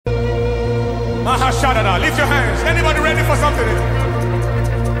Mahashadada, lift your hands. Anybody ready for something?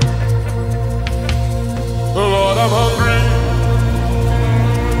 Lord, I'm hungry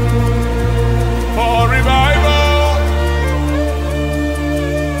for revival,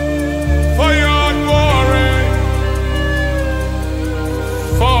 for your glory,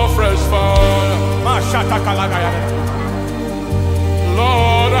 for fresh fire.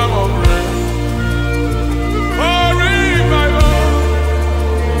 Lord, I'm hungry for revival,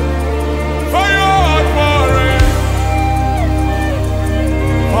 for your glory,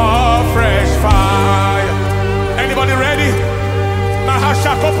 for fresh fire. Anybody ready?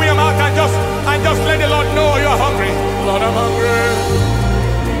 Mahashak, open your mouth and just let the Lord know you're hungry. Lord, I'm hungry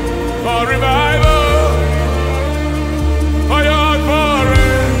for revival, for your glory,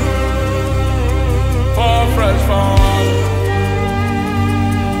 for fresh fire.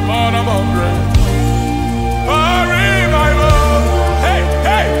 Lord, I'm hungry for revival. Hey,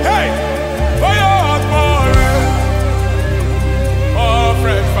 hey, hey, for your glory, for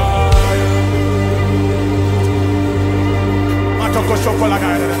fresh fire. Matoko shokola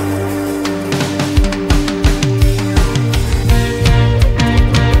gaida.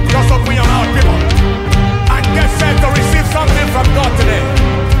 Just open your mouth.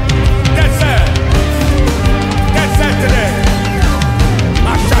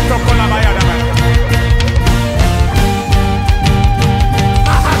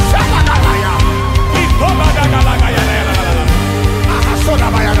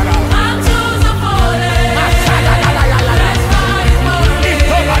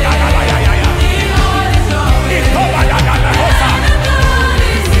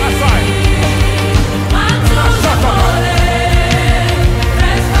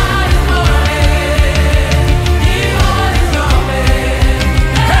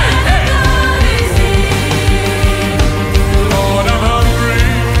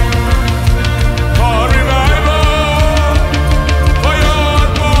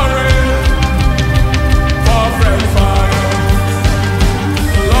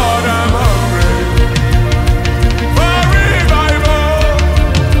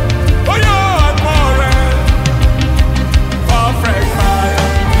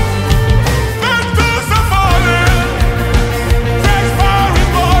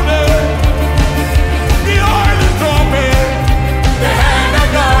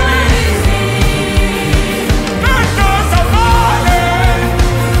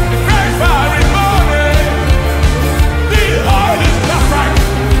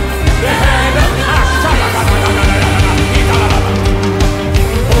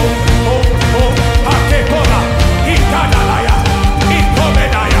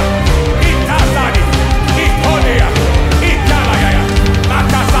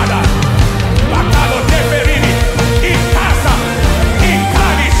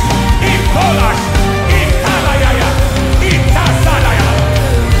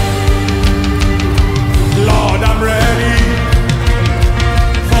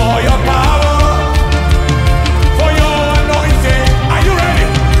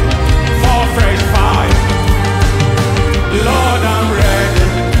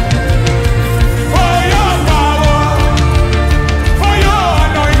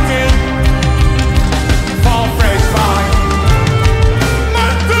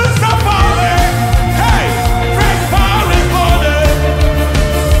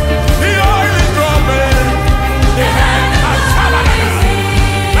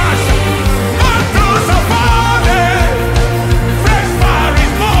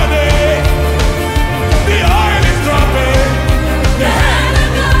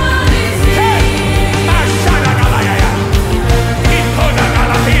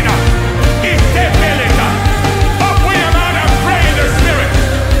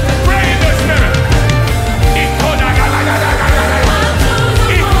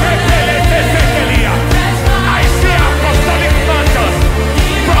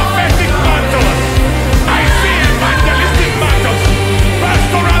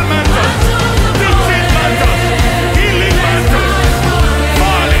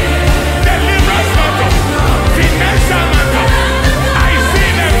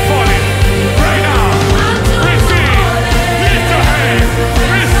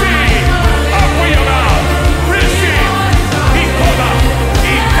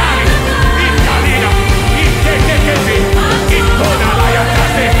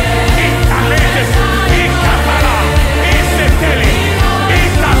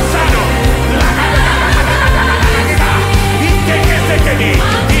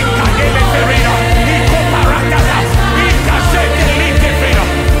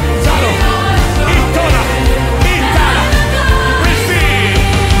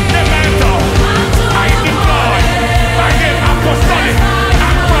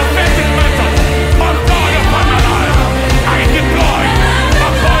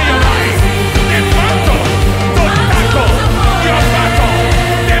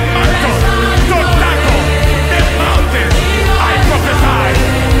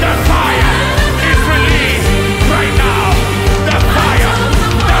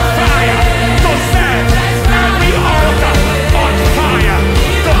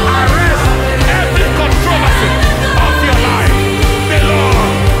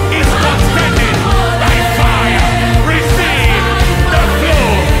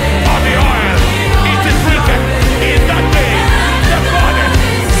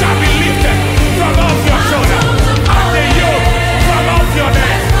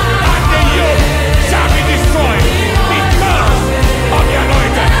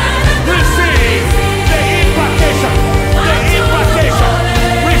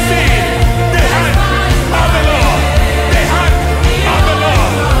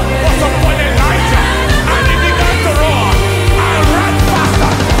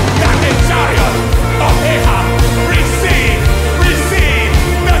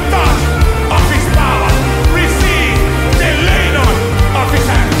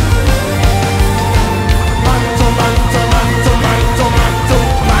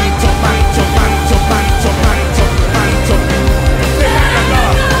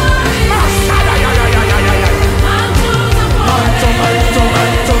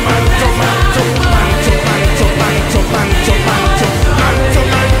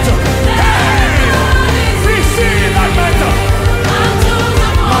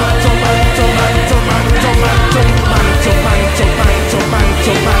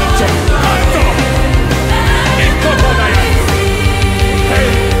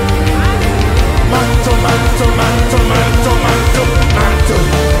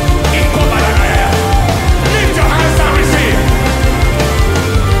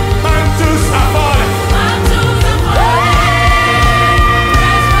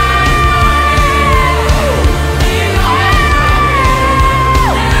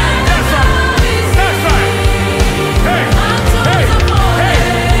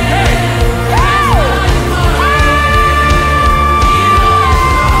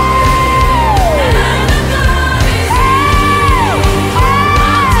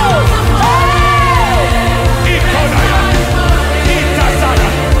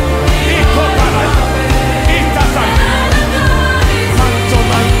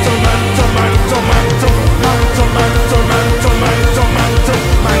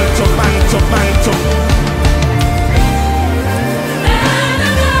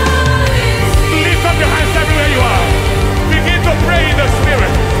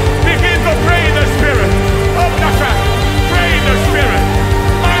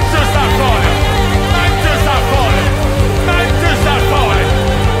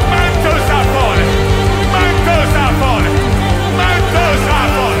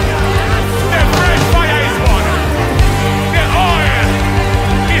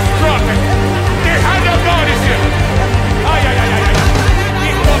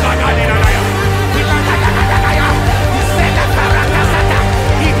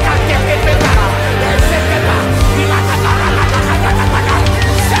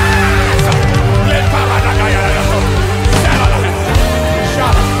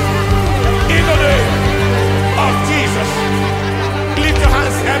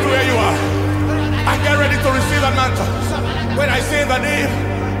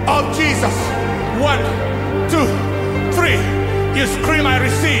 of Jesus. 1, 2, 3. You scream, I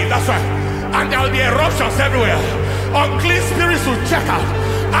receive. That's right. And there will be eruptions everywhere. Unclean spirits will check out.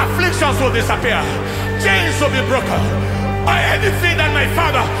 Afflictions will disappear. Chains will be broken. Anything that my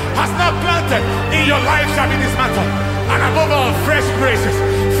Father has not planted in your life shall be dismantled. And above all, fresh graces,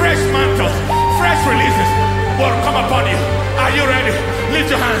 fresh mantles, fresh releases will come upon you. Are you ready? Lift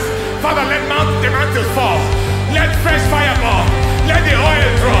your hands. Father, let the mantles fall. Let fresh fire fall. Let the oil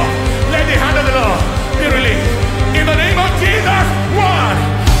draw. Let the hand of the Lord be released. In the name of Jesus. 1,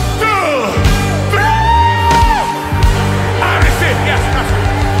 2, 3. I receive. Yes, that's right.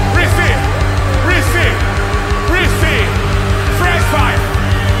 Receive. Receive. Receive. Fresh fire.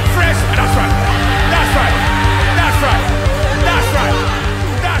 Fresh. That's right. That's right. That's right. That's right.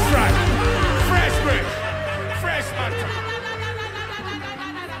 That's right. Fresh grace. Fresh mantle.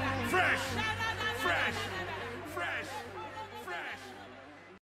 Fresh. Fresh. Fresh. Fresh.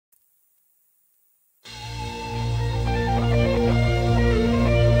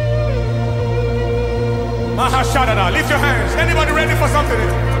 Mahashadada. Lift your hands. Anybody ready for something?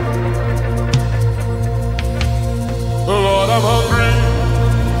 Lord, I'm hungry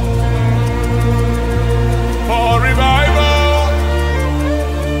for revival,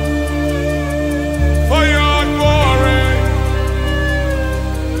 for your glory,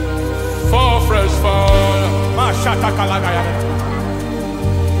 for fresh fire.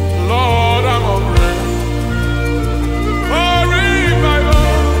 Lord, I'm hungry for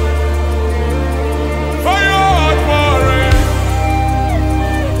revival, for your glory,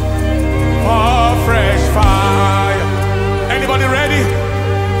 for fresh fire. Anybody ready?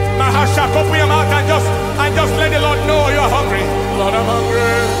 Mahashak, open your mouth and just let the Lord know you're hungry. Lord, I'm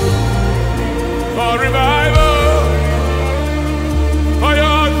hungry for revival, for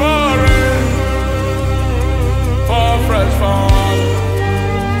your glory, for fresh fire.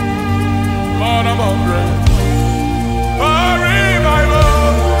 Lord, I'm hungry for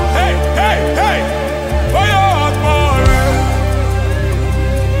revival. Hey, hey, hey, for your glory,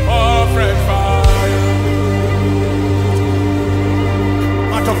 for fresh fire.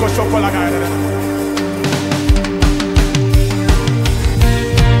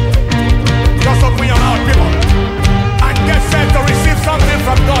 Just open your mouth, people, and get set to receive something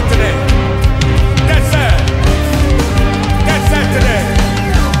from God today. Get set. Get set today.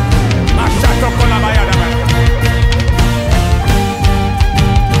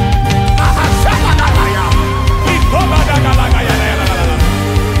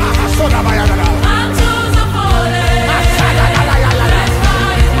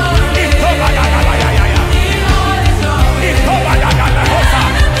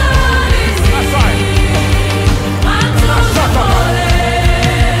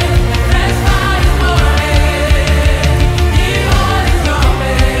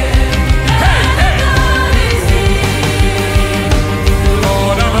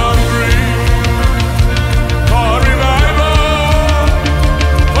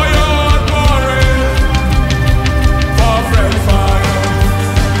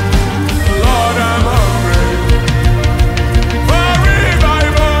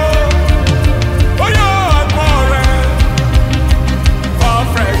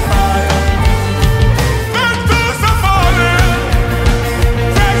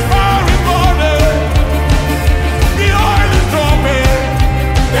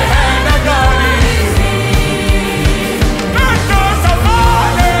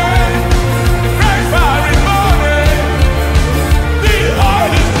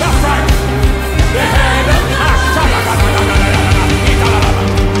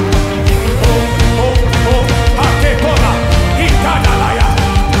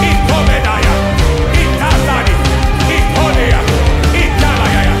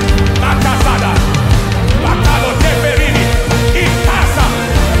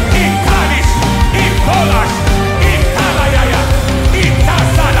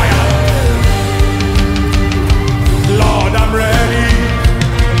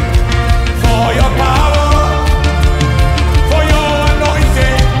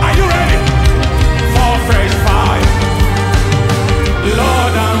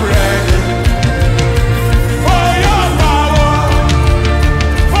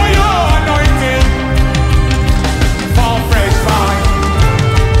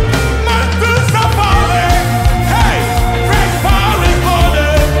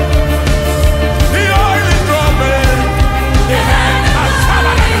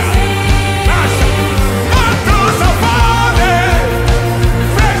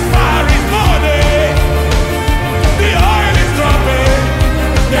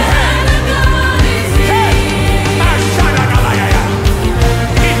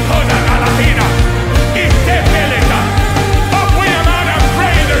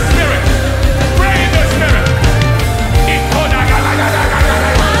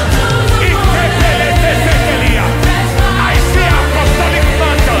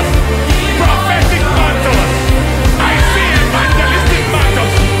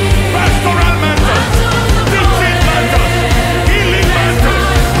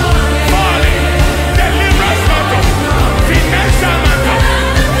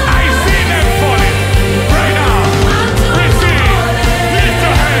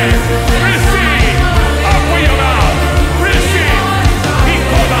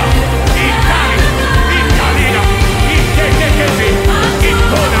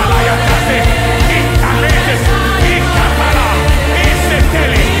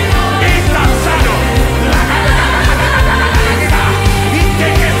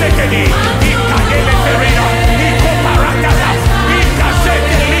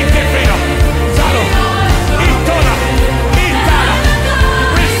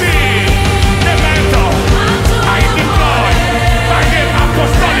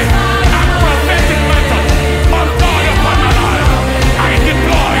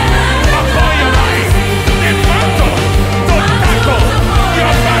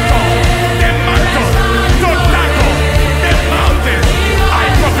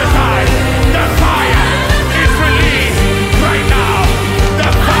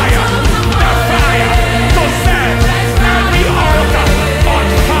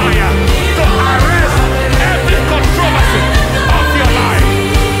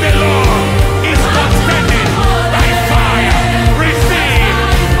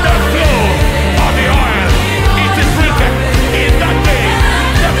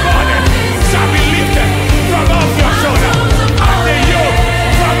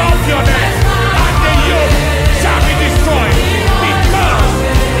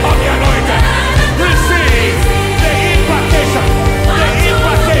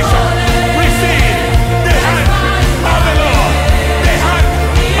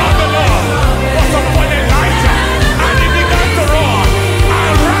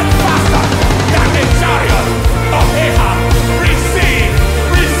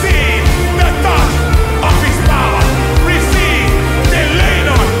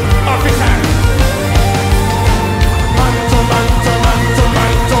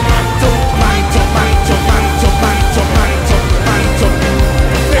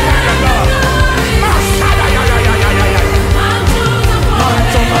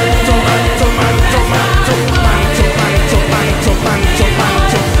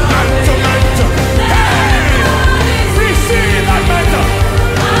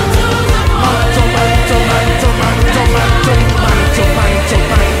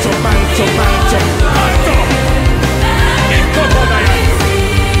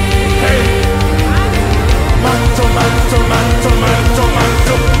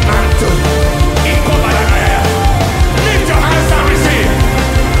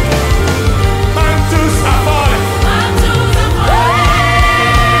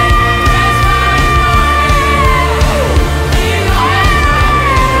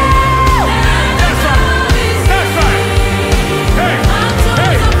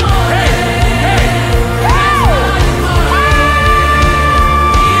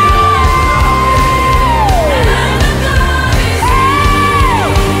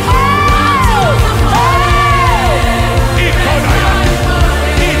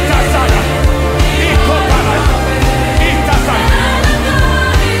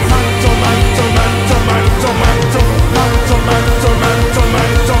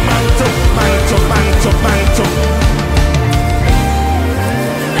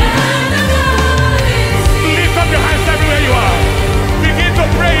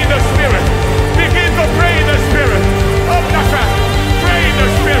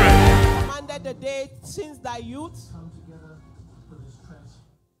 youths come together for this church.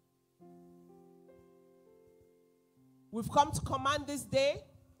 We've come to command this day,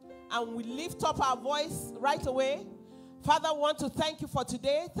 and we lift up our voice right away. Father, I want to thank you for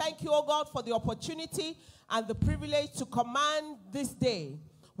today. Thank you, oh God, for the opportunity and the privilege to command this day.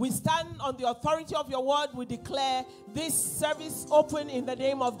 We stand on the authority of your word. We declare this service open in the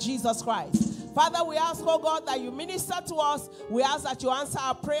name of Jesus Christ. Father, we ask, oh God, that you minister to us. We ask that you answer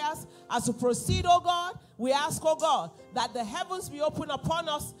our prayers. As we proceed, oh God, we ask, oh God, that the heavens be open upon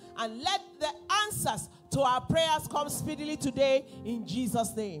us and let the answers to our prayers come speedily today in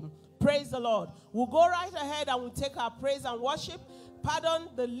Jesus' name. Praise the Lord. We'll go right ahead and we'll take our praise and worship. Pardon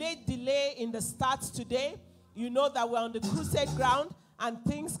the late delay in the start today. You know that we're on the crusade ground and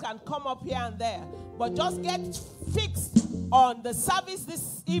things can come up here and there. But just get fixed on the service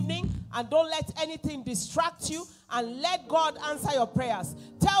this evening and don't let anything distract you, and let God answer your prayers.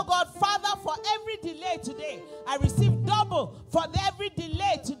 Tell God, Father, for every delay today, I receive double. For every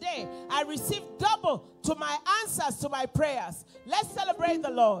delay today, I receive double to my answers to my prayers. Let's celebrate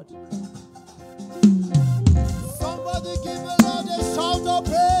the Lord. Somebody give the Lord a shout of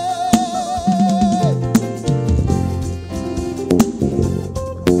praise.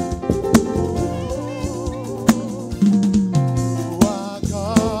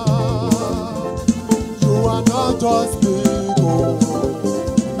 Not just big, oh.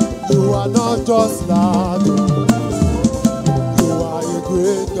 You are not just loud, oh. You are a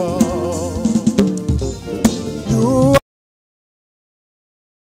great God. You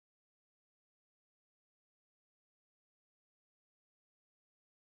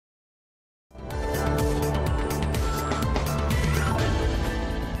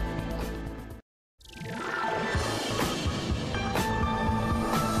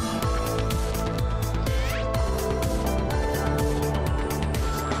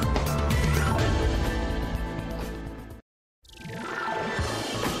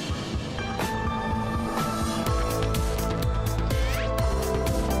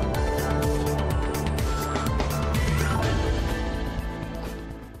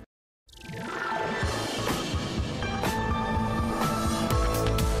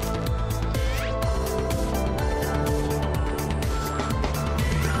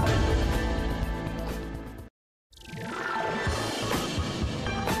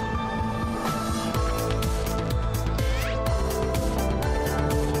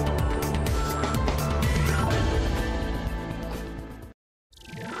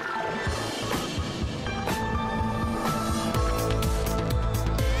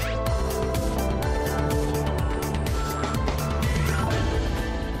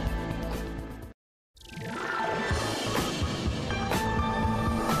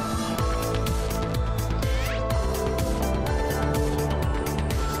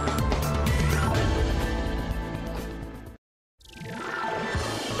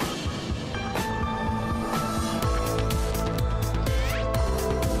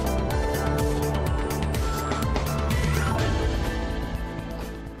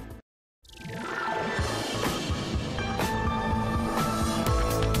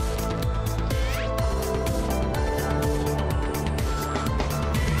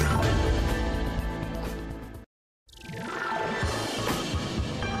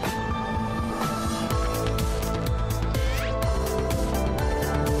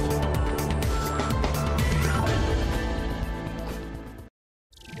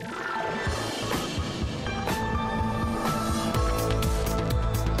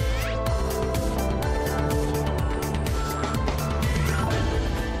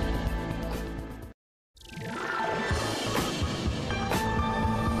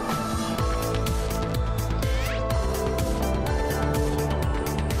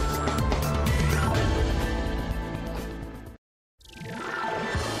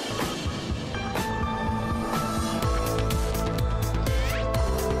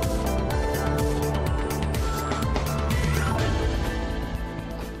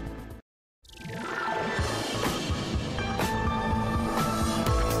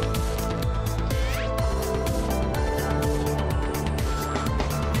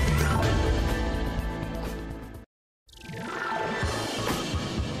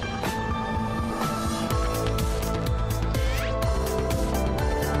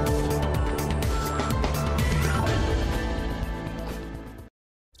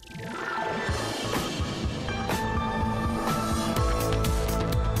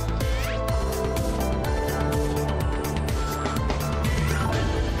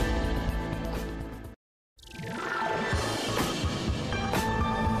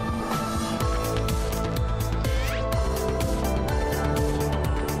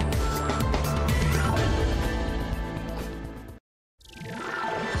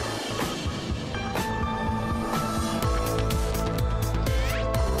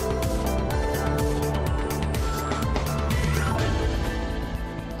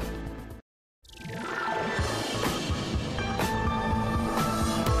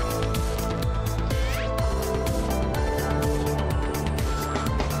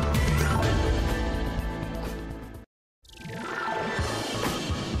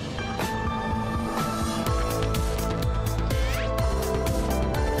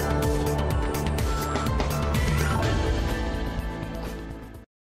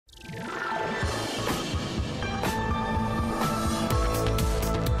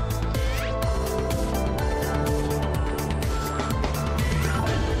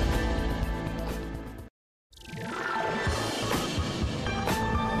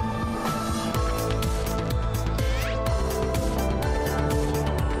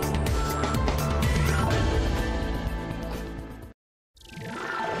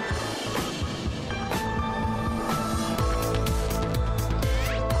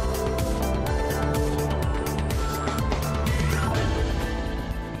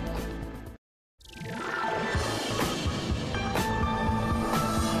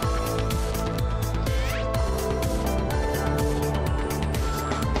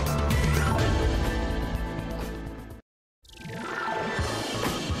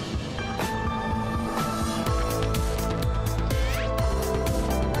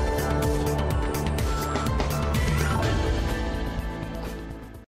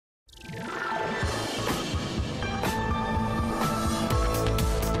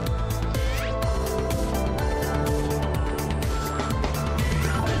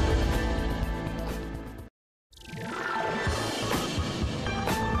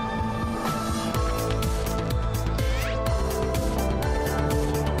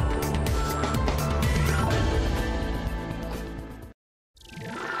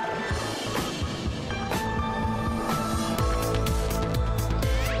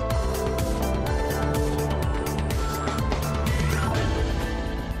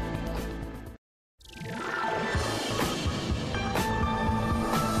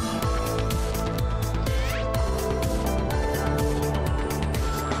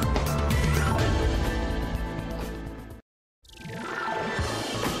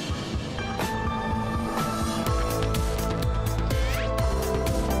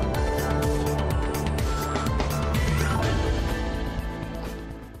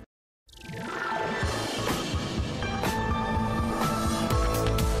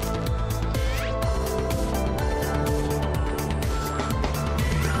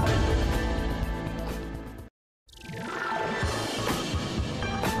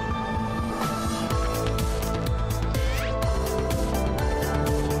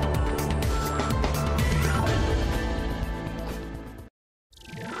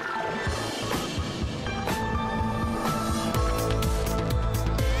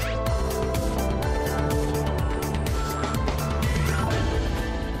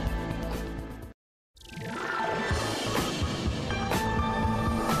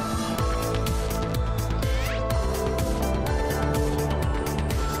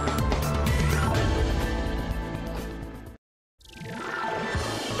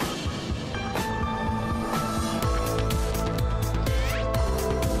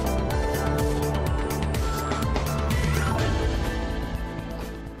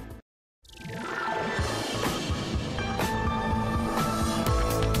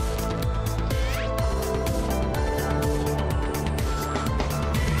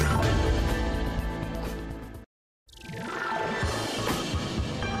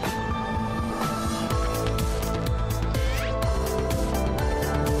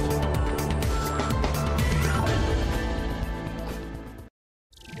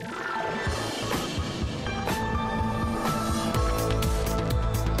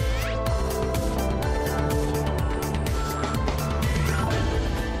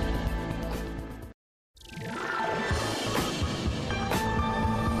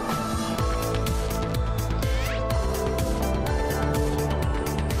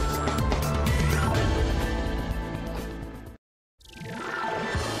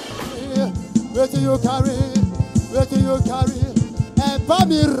Waiting you carry, waiting you carry. And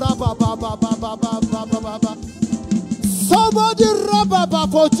Bami Rabba Baba Baba Baba Baba. Somebody Rabba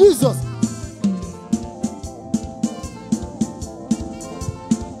for Jesus.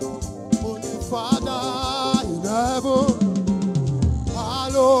 Holy Father in heaven,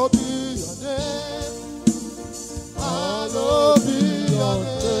 hallowed be your name. Hallowed be your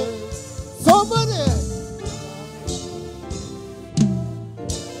name. Somebody.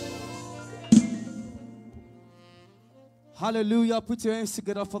 Hallelujah. Put your hands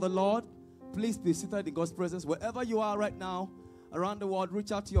together for the Lord. Please be seated in God's presence. Wherever you are right now, around the world,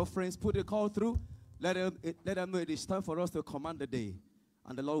 reach out to your friends. Put a call through. Let them know it is time for us to command the day.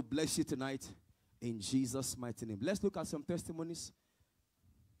 And the Lord will bless you tonight in Jesus' mighty name. Let's look at some testimonies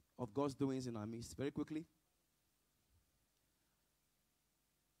of God's doings in our midst very quickly.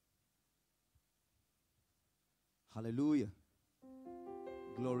 Hallelujah.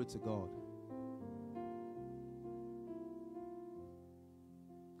 Glory to God.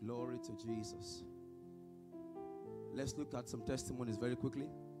 Glory to Jesus. Let's look at some testimonies very quickly.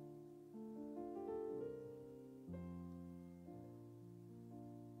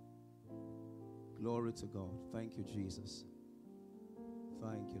 Glory to God. Thank you, Jesus.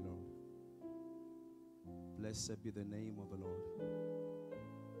 Thank you, Lord. Blessed be the name of the Lord.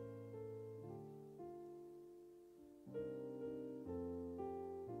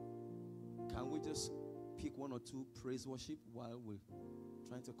 Can we just pick one or two praise worship while we're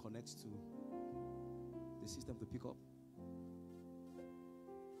trying to connect to the system to pick up?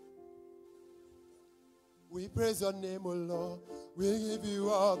 We praise your name, O Lord. We give you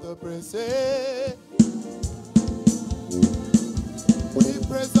all the praise. We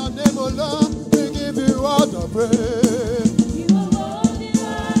praise your name, O Lord. We give you all the praise. You are worthy,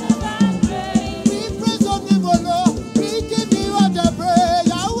 Lord, of our praise. We praise your name, O Lord. We give you all the praise.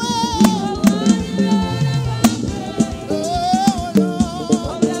 Yahweh. You are worthy, Lord, of our praise. Oh,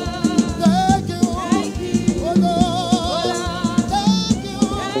 Lord. Thank you. Thank you. Oh, Lord. Thank you.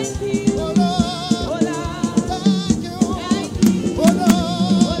 Thank you. Oh, Lord. Thank you. Thank you. Oh,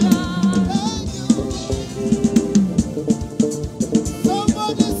 Lord. Thank you.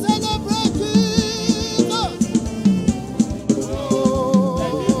 Somebody celebrate Jesus. Oh,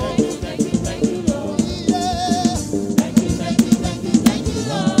 Thank you, Lord. yeah. Thank you, Lord. Thank you, Thank you,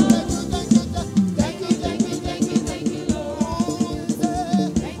 Lord. oh, yeah.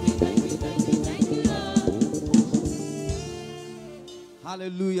 Thank you, Lord.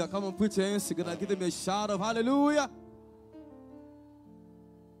 Hallelujah. Come on, put your hands together. Give them a shout of hallelujah.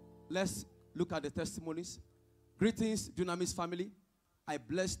 Let's look at the testimonies. Greetings, Dunamis family. I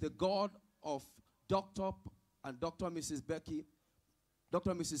bless the God of Dr. and Dr. Mrs. Becky,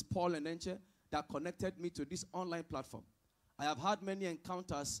 Dr. Mrs. Paul and Enche, that connected me to this online platform. I have had many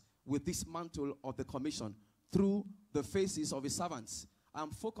encounters with this mantle of the commission through the faces of his servants.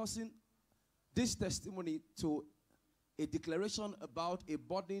 I'm focusing this testimony to a declaration about a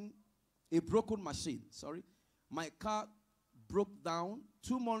broken machine. My car broke down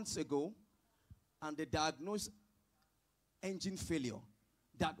 2 months ago, and they diagnosed engine failure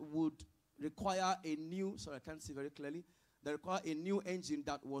that would require a new, I can't see very clearly, that require a new engine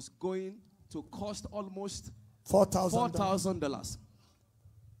that was going to cost almost $4,000.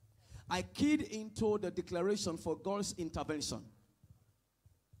 I keyed into the declaration for God's intervention.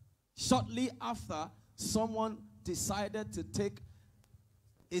 Shortly after, someone decided to take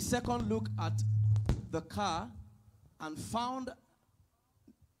a second look at the car and found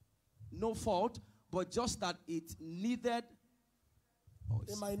no fault, but just that it needed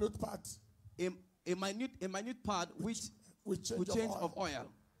A minute part. a minute part which With would change change of of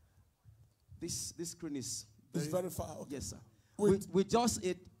oil. This screen is It's very far. Okay. yes, sir. With With just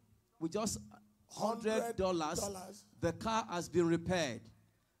 $100, the car has been repaired.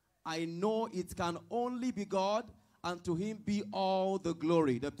 I know it can only be God, and to him be all the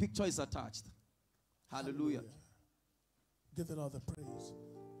glory. The picture is attached. Hallelujah. Give it all the praise.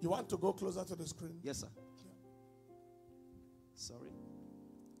 You want to go closer to the screen? Yes, sir. Sorry.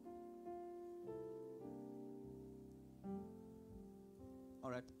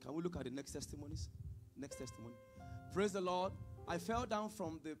 All right. Can we look at the next testimonies? Next testimony. Praise the Lord. I fell down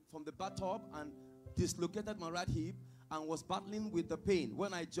from the bathtub and dislocated my right hip and was battling with the pain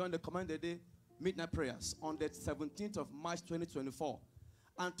when I joined the Command the Day midnight prayers on the 17th of March 2024.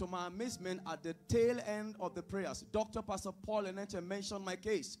 And to my amazement, at the tail end of the prayers, Dr. Pastor Paul Enenche mentioned my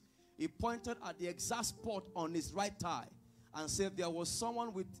case. He pointed at the exact spot on his right thigh and said there was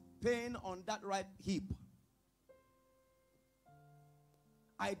someone with pain on that right hip.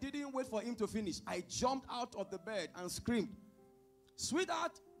 I didn't wait for him to finish. I jumped out of the bed and screamed,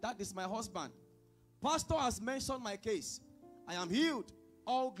 "Sweetheart, that is my husband." Pastor has mentioned my case. I am healed.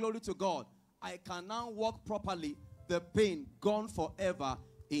 All glory to God. I can now walk properly. The pain gone forever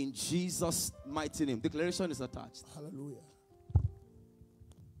in Jesus' mighty name. Declaration is attached. Hallelujah.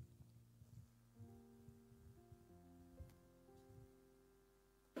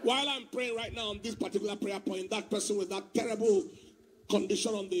 While I'm praying right now on this particular prayer point, that person with that terrible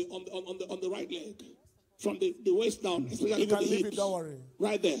condition on the right leg, from the waist down, especially You can with the leave it, hips, don't worry.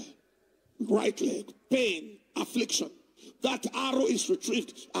 right there, right leg, pain, affliction. That arrow is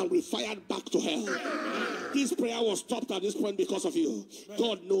retrieved and refired back to hell. This prayer was stopped at this point because of you.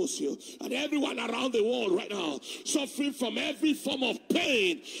 God knows you. And everyone around the world right now, suffering from every form of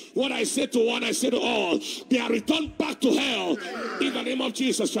pain. What I say to one, I say to all. They are returned back to hell in the name of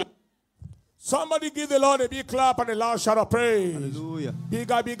Jesus Christ. Somebody give the Lord a big clap and a loud shout of praise. Hallelujah.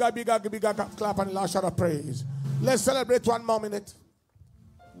 Bigger, bigger, bigger, bigger clap and a loud shout of praise. Let's celebrate 1 more minute.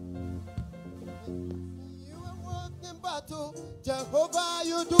 You are walking battle, Jehovah,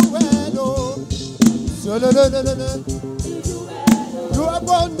 you do well, oh. You have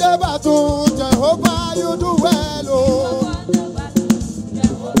won the battle, Jehovah, you do well, oh.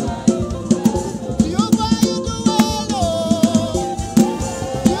 Jehovah, you do well, oh.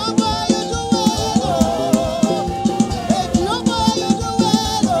 Jehovah, you do well, oh. Hey, Jehovah, you do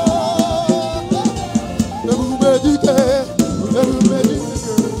well, oh. Everybody, everybody.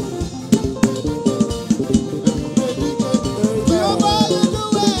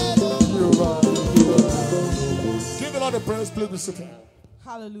 Give the Lord a praise, please be sitting.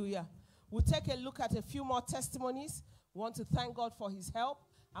 Hallelujah. We'll take a look at a few more testimonies. We want to thank God for his help,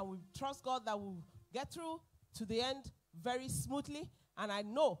 and we trust God that we'll get through to the end very smoothly. And I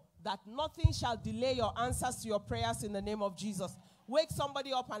know that nothing shall delay your answers to your prayers in the name of Jesus. Wake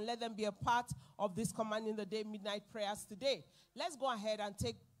somebody up and let them be a part of this Commanding the Day midnight prayers today. Let's go ahead and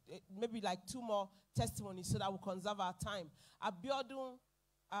take maybe like 2 more testimonies so that we'll conserve our time. Abiodun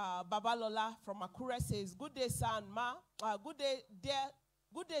Babalola from Akure says, "Good day, sir and ma. Good day, dear.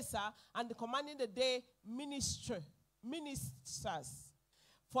 Good day, sir, and the Commanding the Day ministers.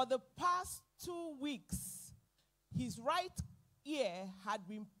 For the past 2 weeks, his right ear had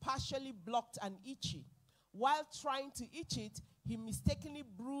been partially blocked and itchy. While trying to itch it, he mistakenly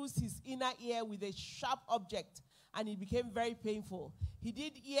bruised his inner ear with a sharp object, and it became very painful. He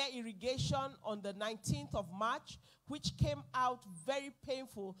did ear irrigation on the 19th of March, which came out very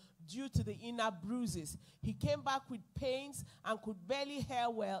painful due to the inner bruises. He came back with pains and could barely hear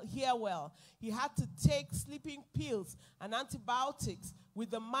well. He had to take sleeping pills and antibiotics with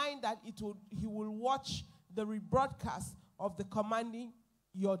the mind that he will watch the rebroadcast of the Commanding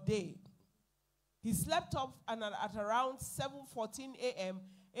Your Day. He slept off, and at around 7:14 a.m.,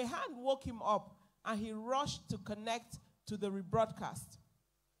 a hand woke him up, and he rushed to connect to the rebroadcast.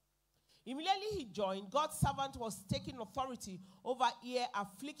 Immediately he joined, God's servant was taking authority over ear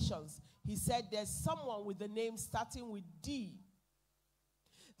afflictions. He said, there's someone with the name starting with D,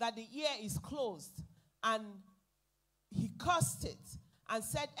 that the ear is closed, and he cursed it and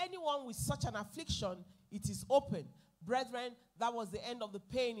said, anyone with such an affliction, it is open. Brethren, that was the end of the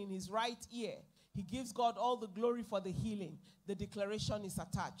pain in his right ear. He gives God all the glory for the healing. The declaration is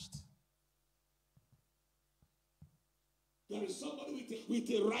attached. There is somebody with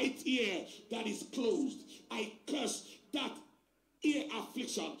a right ear that is closed. I curse that ear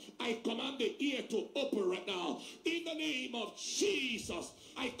affliction. I command the ear to open right now. In the name of Jesus,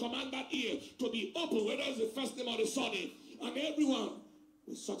 I command that ear to be open, whether it's the first name or the surname. And everyone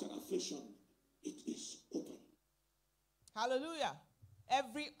with such an affliction, it is open. Hallelujah.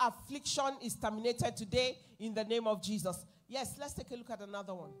 Every affliction is terminated today in the name of Jesus. Yes, let's take a look at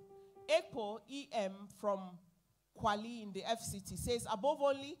another one. Ekpo EM from Kwali in the FCT says, above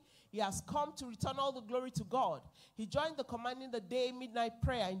only, he has come to return all the glory to God. He joined the Commanding the Day midnight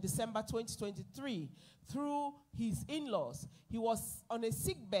prayer in December 2023 through his in-laws. He was on a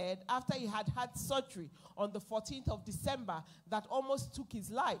sick bed after he had had surgery on the 14th of December that almost took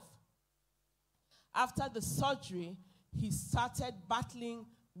his life. After the surgery, he started battling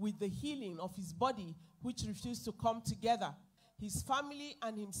with the healing of his body, which refused to come together. His family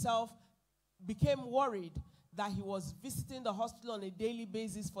and himself became worried that he was visiting the hospital on a daily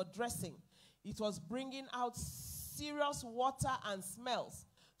basis for dressing. It was bringing out serious water and smells.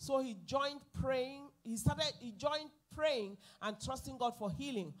 So he joined praying. He joined praying and trusting God for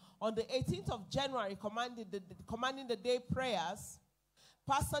healing. On the 18th of January, commanding the day prayers,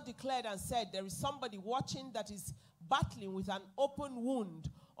 Pastor declared and said, there is somebody watching that is battling with an open wound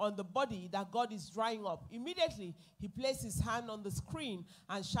on the body that God is drying up. Immediately, he placed his hand on the screen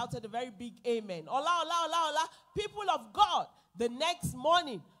and shouted a very big amen. Ola, ola, ola, ola. People of God, the next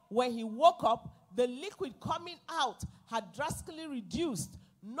morning when he woke up, the liquid coming out had drastically reduced.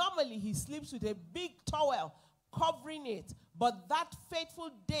 Normally, he sleeps with a big towel covering it. But that fateful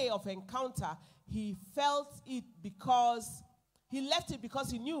day of encounter, he felt it because he left it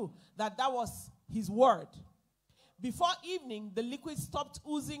because he knew that that was his word. Before evening, the liquid stopped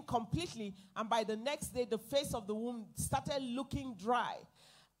oozing completely, and by the next day, the face of the wound started looking dry.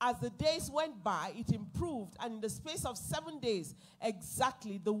 As the days went by, it improved, and in the space of 7 days,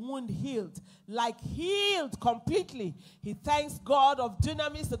 exactly, the wound healed. Like healed completely. He thanks God of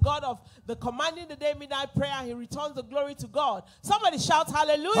Dunamis, the God of the commanding the day midnight prayer. He returns the glory to God. Somebody shout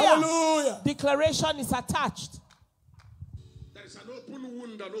hallelujah. Hallelujah. Declaration is attached. There is an open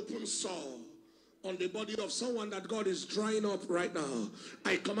wound, an open sore on the body of someone that God is drying up right now.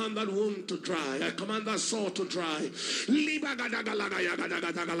 I command that wound to dry. I command that sore to dry.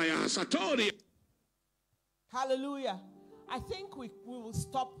 Hallelujah. I think we will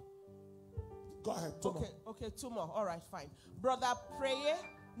stop. Go ahead. Okay, 2 more. All right, fine. Brother Prayer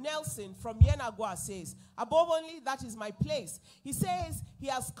Nelson from Yenagua says, above only, that is my place. He says he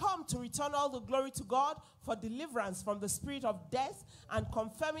has come to return all the glory to God for deliverance from the spirit of death and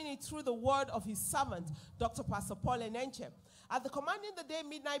confirming it through the word of his servant, Dr. Pastor Paul Enenche. At the commanding the day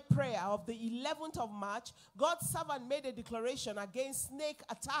midnight prayer of the 11th of March, God's servant made a declaration against snake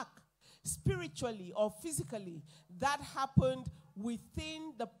attack, spiritually or physically, that happened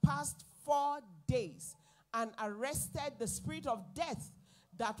within the past 4 days, and arrested the spirit of death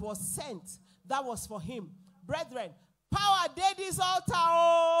that was sent. That was for him. Brethren, power did this altar.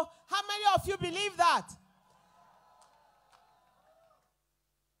 Oh, how many of you believe that?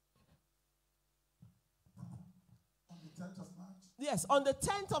 On the 10th of March. Yes, on the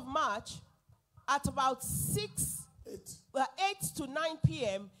 10th of March, at about 8 to 9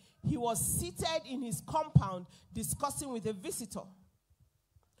 p.m., he was seated in his compound discussing with a visitor.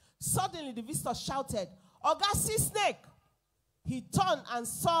 Suddenly, the visitor shouted, "Oga, see snake!" He turned and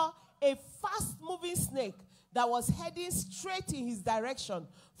saw a fast-moving snake that was heading straight in his direction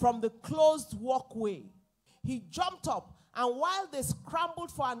from the closed walkway. He jumped up, and while they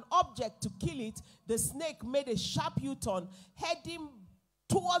scrambled for an object to kill it, the snake made a sharp U-turn, heading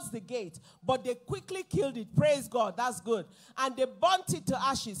towards the gate. But they quickly killed it. Praise God. That's good. And they burnt it to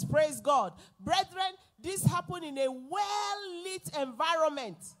ashes. Praise God. Brethren, this happened in a well-lit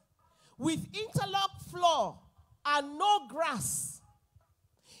environment with interlocked floor and no grass.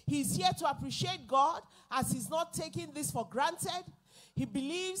 He's here to appreciate God as he's not taking this for granted. He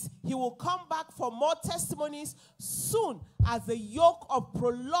believes he will come back for more testimonies soon, as the yoke of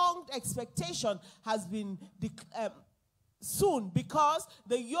prolonged expectation has been because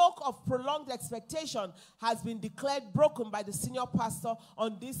the yoke of prolonged expectation has been declared broken by the senior pastor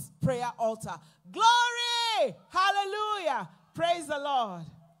on this prayer altar. Glory! Hallelujah! Praise the Lord.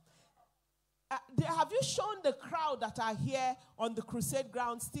 Have you shown the crowd that are here on the crusade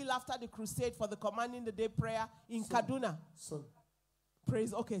ground still after the crusade for the commanding the day prayer in Kaduna? Soon.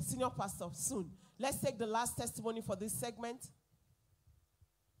 Praise. Okay, senior pastor, soon. Let's take the last testimony for this segment.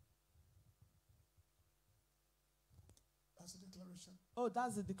 That's the declaration. Oh,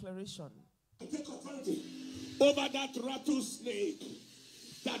 that's the declaration. Take authority over that rattlesnake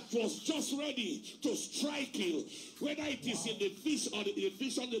that was just ready to strike you, whether it is in the fish or in the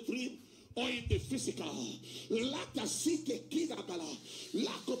fish on the tree, or in the physical. Within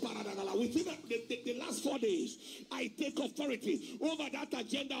the last 4 days, I take authority over that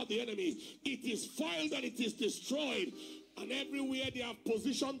agenda of the enemy. It is foiled and it is destroyed. And everywhere they have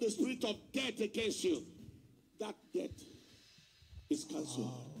positioned the spirit of death against you, that death is cancelled.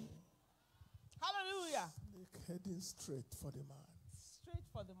 Wow. Hallelujah. Snake heading straight for the man. Straight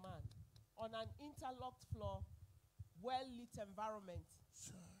for the man. On an interlocked floor, well-lit environment.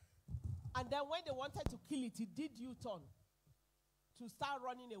 Sure. And then when they wanted to kill it, he did U-turn to start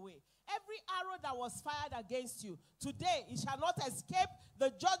running away. Every arrow that was fired against you, today it shall not escape the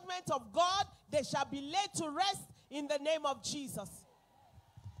judgment of God. They shall be laid to rest in the name of Jesus.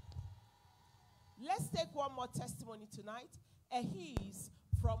 Let's take one more testimony tonight. Ehis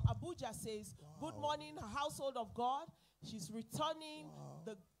from Abuja says, "Good morning, household of God." She's returning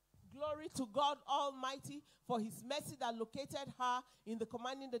the glory to God Almighty for his mercy that located her in the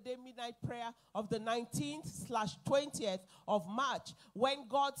commanding the day midnight prayer of the 19th/20th of March, when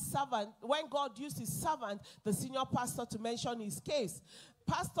God used his servant, the senior pastor, to mention his case.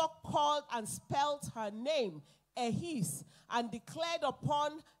 Pastor called and spelled her name, Ehis, and declared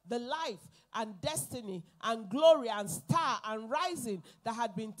upon the life and destiny and glory and star and rising that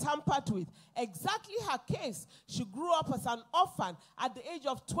had been tampered with. Exactly her case. She grew up as an orphan. At the age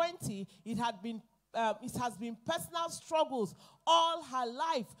of 20, it had been it has been personal struggles all her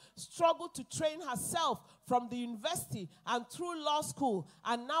life. Struggled to train herself from the university and through law school,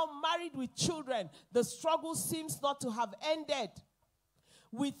 and now married with children. The struggle seems not to have ended.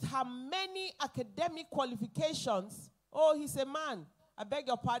 With her many academic qualifications, oh, he's a man. I beg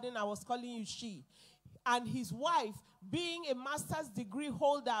your pardon, I was calling you she. And his wife, being a master's degree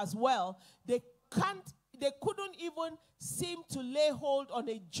holder as well, they couldn't even seem to lay hold on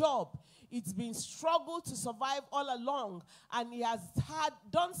a job. It's been struggle to survive all along, and he has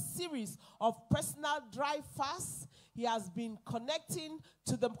done series of personal dry fasts. He has been connecting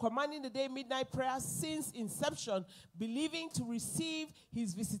to the Commanding the Day midnight prayer since inception, believing to receive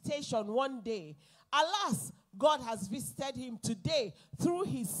his visitation one day. Alas, God has visited him today through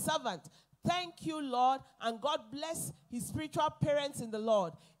his servant. Thank you, Lord, and God bless his spiritual parents in the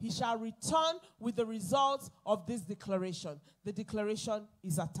Lord. He shall return with the results of this declaration. The declaration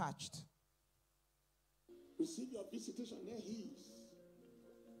is attached. Receive your visitation. There he is.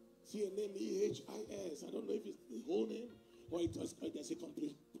 See a name E-H-I-S. I don't know if it's the whole name or there's a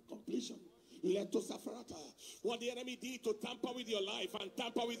completion. Letosafarata. What the enemy did to tamper with your life and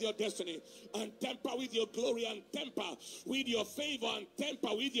tamper with your destiny and tamper with your glory and tamper with your favor and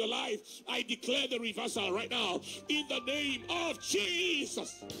tamper with your life, I declare the reversal right now in the name of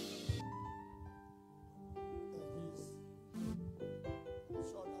Jesus. I'm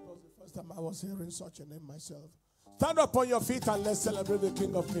sure that was the first time I was hearing such a name myself. Stand up on your feet and let's celebrate the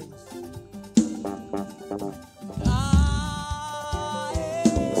King of Kings.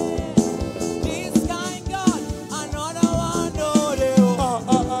 This kind God, another one, no, they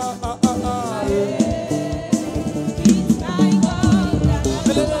This kind God,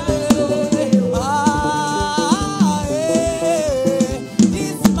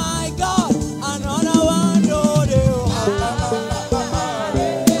 this my God, another one, no, they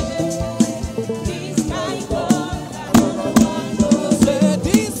This kind God, say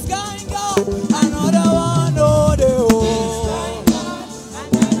this kind God, another one, no, they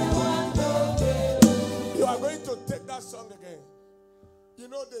You are going to take that song again. You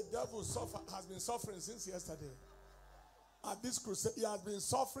know the devil has been suffering since yesterday. At this crusade, he has been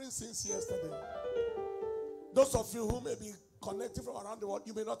suffering since yesterday. Those of you who may be connected from around the world,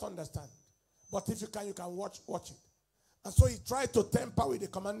 you may not understand. But if you can watch it. And so he tried to tamper with the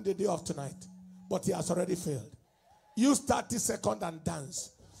command the day of tonight. But he has already failed. Use 30 seconds and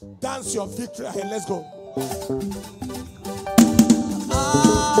dance. Dance your victory. Hey, let's go.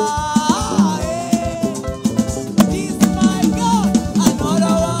 This my God,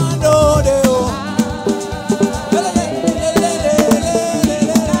 another one, no, they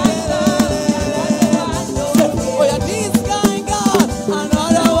oh yeah, this kind God,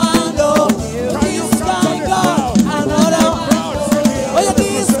 another one, no. This kind God, another one. Oh yeah,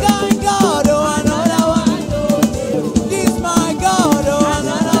 this kind God, oh another one. This my God, oh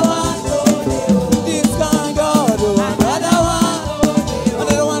another one. This kind God, oh another one.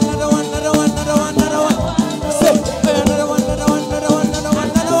 Another one, another one.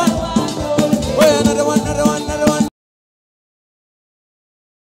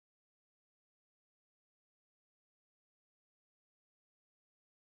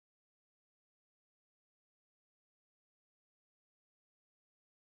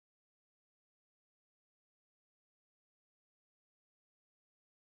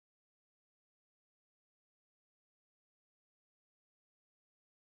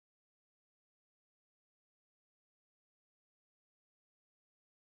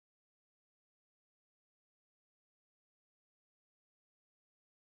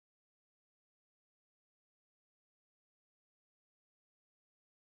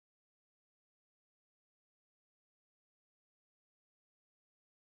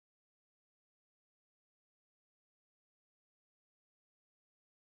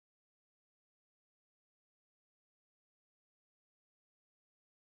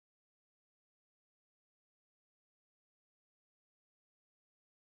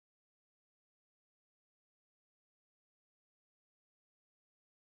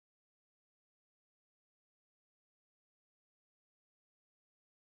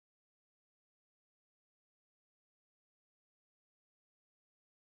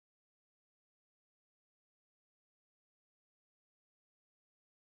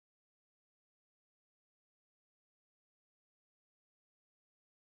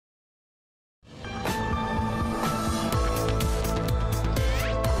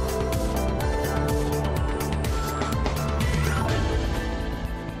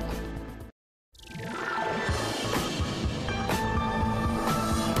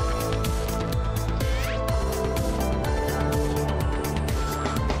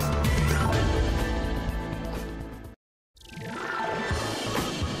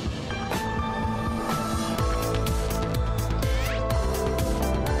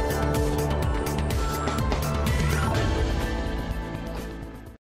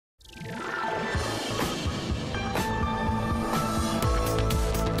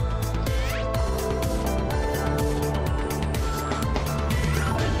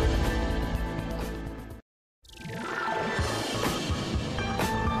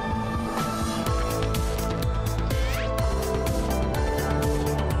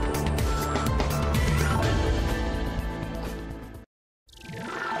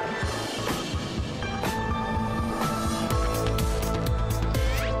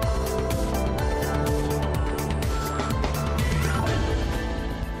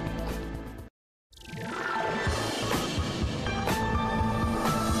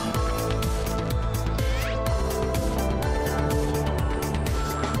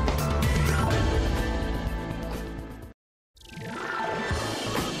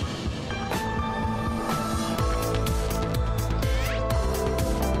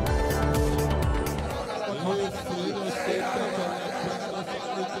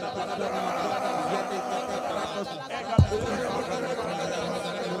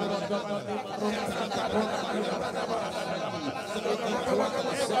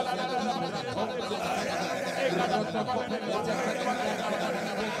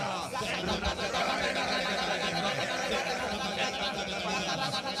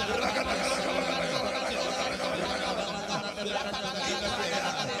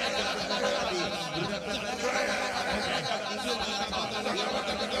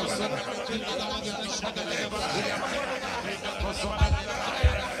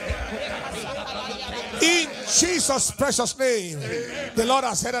 In Jesus' precious name. The Lord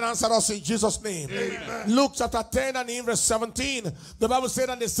has heard and answered us in Jesus' name. Luke chapter 10 and in verse 17. The Bible said,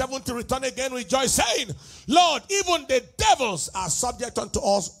 and the 70 return again with joy, saying, Lord, even the devils are subject unto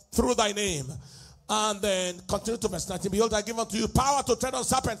us through thy name. And then continue to verse 19. Behold, I give unto you power to tread on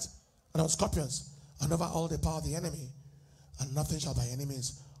serpents and on scorpions and over all the power of the enemy. And nothing shall by any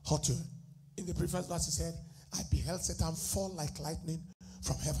means hurt you. In the previous verse he said, I beheld Satan fall like lightning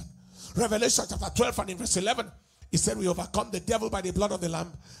from heaven. Revelation chapter 12 and in verse 11, he said, we overcome the devil by the blood of the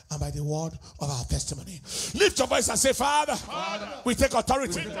Lamb and by the word of our testimony. Lift your voice and say, Father, we take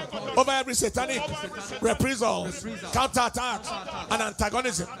authority over every satanic reprisal, counterattack, and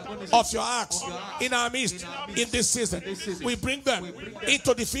antagonism of your acts in our midst in this season. We bring them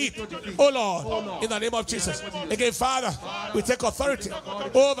into defeat, oh Lord, in the name of Jesus. Again, Father, we take authority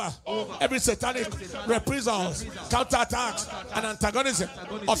over every satanic reprisals, counterattacks, and antagonism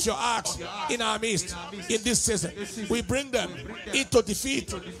of your acts in our midst in this season. We bring them into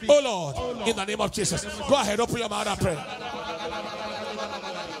defeat, oh Lord, in the name of Jesus. Go ahead, open your mouth and pray.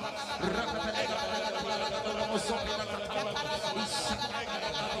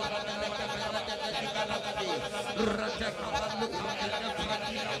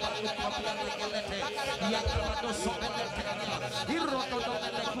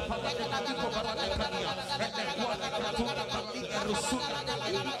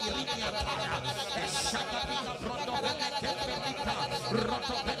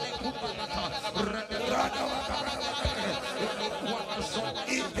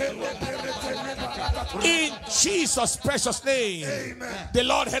 In Jesus' precious name. Amen. The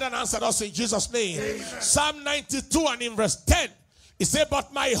Lord heard and answered us in Jesus' name. Amen. Psalm 92 and in verse 10, he said,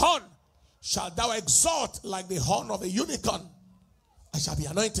 but my horn shalt thou exalt like the horn of a unicorn. I shall be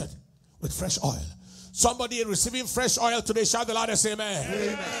anointed with fresh oil. Somebody receiving fresh oil today, shout the Lord and say amen.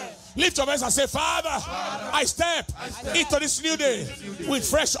 Amen. Lift your voice and say, Father, I step into this new day with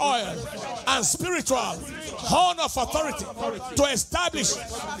fresh oil and spiritual horn of authority to establish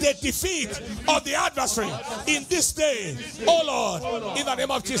the defeat of the adversary in this day, oh Lord, in the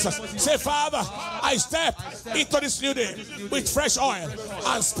name of Jesus. Say, Father, I step into this new day with fresh oil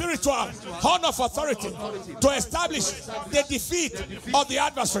and spiritual horn of authority to establish the defeat of the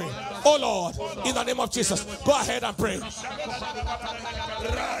adversary, oh Lord, in the name of Jesus. Go ahead and pray.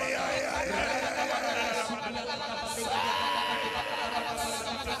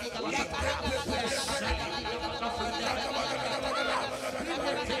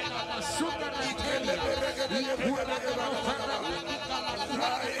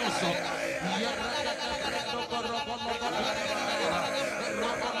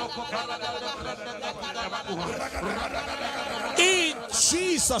 In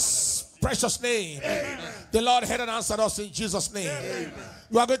Jesus' precious name. Amen. The Lord heard and answered us in Jesus' name. Amen.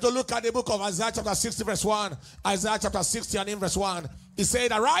 We are going to look at the book of Isaiah chapter 60 verse 1. Isaiah chapter 60 and in verse 1. He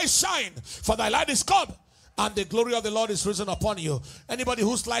said, arise, shine, for thy light is come, and the glory of the Lord is risen upon you. Anybody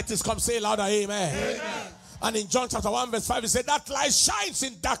whose light is come, say louder, amen. Amen. And in John chapter 1 verse 5, he said, that light shines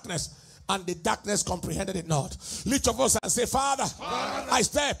in darkness, and the darkness comprehended it not. Lift your voice and say, Father, I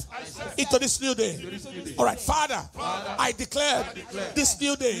step into this new day. All right, Father, I declare this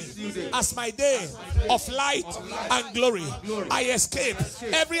new day as my day of light and glory. I escape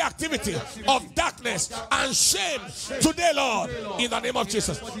every activity of darkness and shame today, Lord, in the name of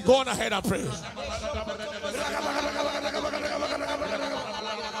Jesus. Go on ahead and pray.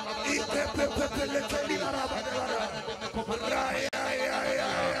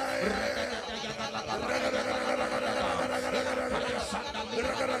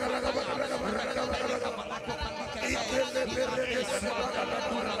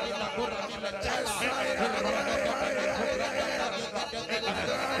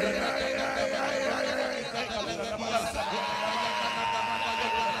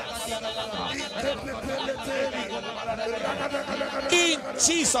 In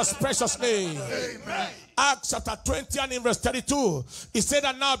Jesus' precious name. Amen. Acts chapter 20 and in verse 32, he said,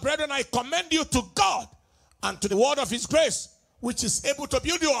 and now, brethren, I commend you to God and to the word of his grace, which is able to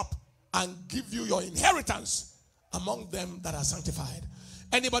build you up and give you your inheritance among them that are sanctified.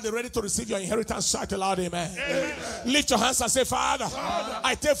 Anybody ready to receive your inheritance? Shout aloud, amen. Lift your hands and say, Father,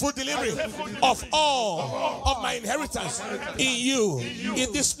 I take full delivery of all of my inheritance in you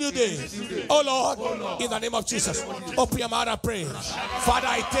in this new day. Oh Lord, in the name of Jesus, open your mouth and pray. Father,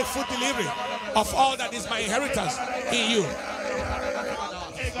 I take full delivery of all that is my inheritance in you.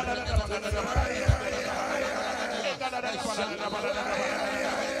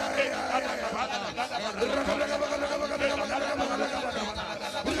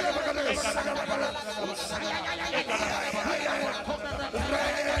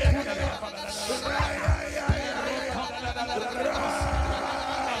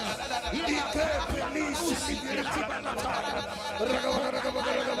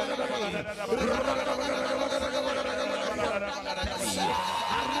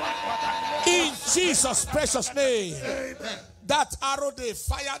 In Jesus' precious name. That arrow they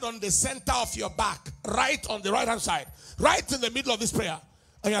fired on the center of your back, right on the right hand side, right in the middle of this prayer.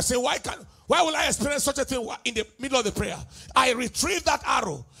 And you say, why will I experience such a thing in the middle of the prayer? I retrieve that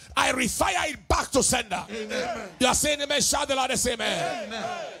arrow. I refire it back to sender. Amen. You are saying amen. Shout the Lord and say amen. Amen.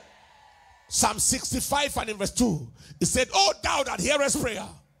 Psalm 65 and in verse 2. It said, O thou that hearest prayer,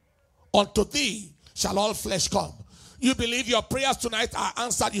 unto thee shall all flesh come. You believe your prayers tonight are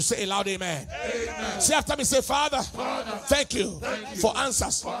answered. You say aloud, amen. Amen. Say after me, say, Father, thank you for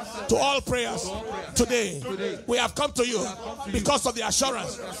answers to all prayers today. We have come to you because of the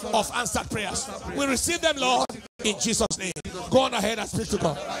assurance of answered prayers. We receive them, Lord, in Jesus' name. Go on ahead and speak to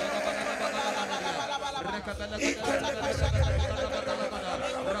God.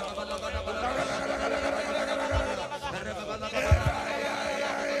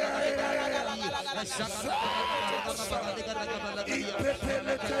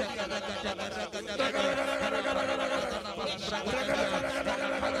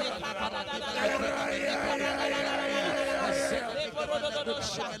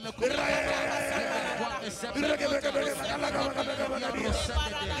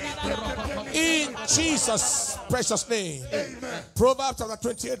 In Jesus' precious name. Amen. Proverbs chapter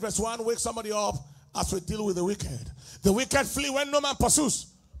 28 verse 1 wakes somebody up as we deal with the wicked. The wicked flee when no man pursues,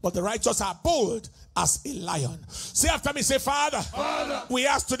 but the righteous are bold as a lion. Say after me, say, Father, we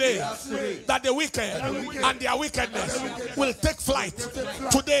ask today that the wicked and their wickedness will take flight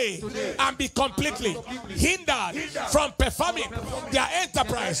today and be completely hindered from performing their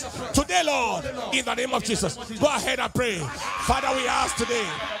enterprise today, Lord, in the name of Jesus. Go ahead and pray. Father, we ask today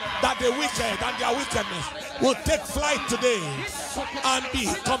that the wicked and their wickedness will take flight today and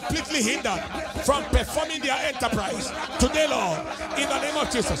be completely hindered from performing their enterprise today, Lord, in the name of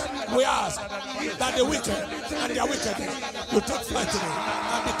Jesus. We ask that the wicked and their wickedness will take flight today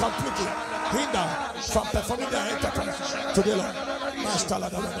and be completely hindered from performing their enterprise today, Lord.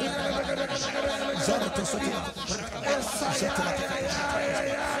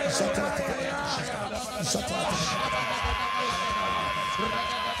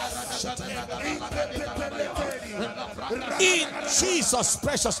 In Jesus'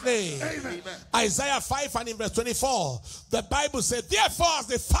 precious name. Amen. Isaiah 5 and in verse 24, the Bible said, therefore as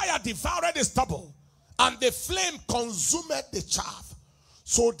the fire devoured the stubble and the flame consumed the chaff,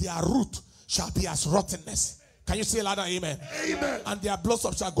 so their root shall be as rottenness. Can you say louder, amen? Amen. And their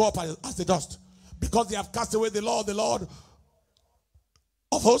blossom shall go up as the dust, because they have cast away the Lord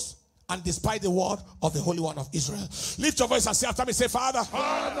of hosts, and despite the word of the Holy One of Israel. Lift your voice and say after me, say, Father,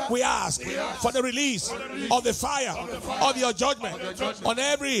 we ask for the release of the fire of your judgment on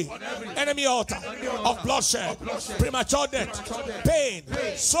every enemy altar of bloodshed, premature death, pain,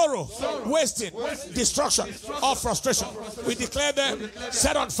 sorrow, wasting, destruction, or frustration. We declare them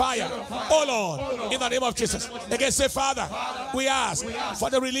set on fire, oh Lord, in the name of Jesus. Again, say, Father, we ask for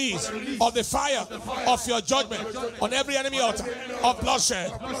the release of the fire of your judgment on every enemy altar of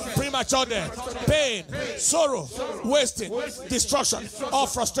bloodshed, premature death, pain, sorrow, wasting, destruction, or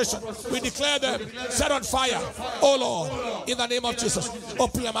frustration. We declare them set on fire, oh Lord, in the name of Jesus.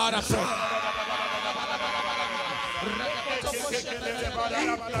 Open your mouth and pray.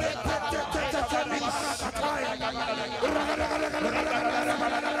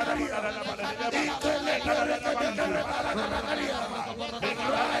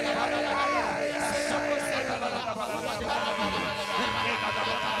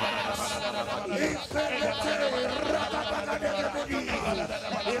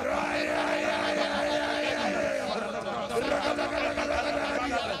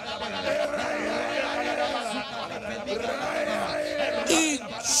 In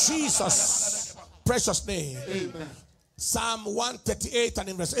Jesus' precious name. Amen. Psalm 138 and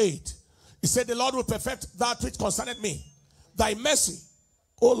in verse 8. He said, the Lord will perfect that which concerneth me. Thy mercy,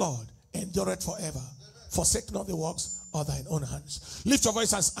 O Lord, endureth forever. Forsake not the works or thine own hands. Lift your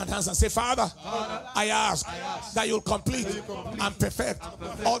voice and hands and say, Father, I ask that you'll complete and perfect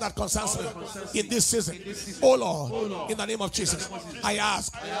all that concerns me in this season. Oh Lord, in the name of Jesus, I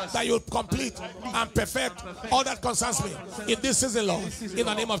ask that you'll complete and perfect all that concerns me in this season, Lord, in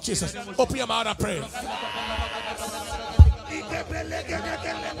the name of Jesus. Open your mouth and pray.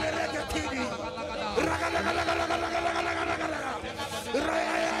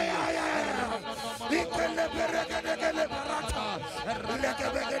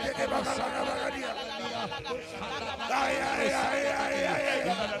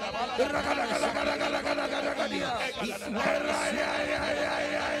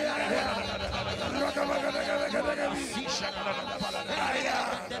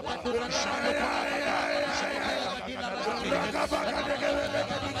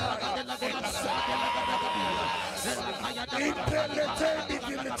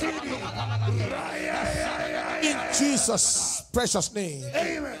 In Jesus' precious name.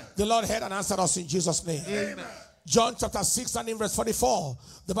 Amen. The Lord heard and answered us in Jesus' name. Amen. John chapter 6 and in verse 44,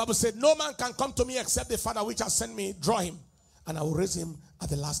 the Bible said, no man can come to me except the Father which has sent me draw him, and I will raise him at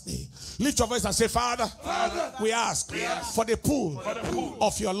the last day. Lift your voice and say, Father, we ask for the pull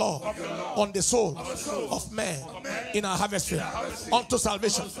of your law on the soul of man in our harvest field unto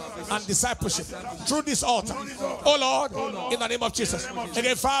salvation and discipleship through this altar. Oh Lord, in the name of Jesus.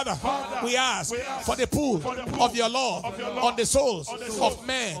 Again, Father, we ask for the pull of your law on the souls of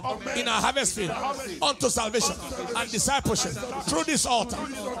men in our harvest field unto salvation and discipleship through this altar.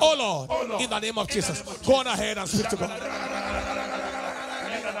 Oh Lord, in the name of Jesus. Go on ahead and speak to God.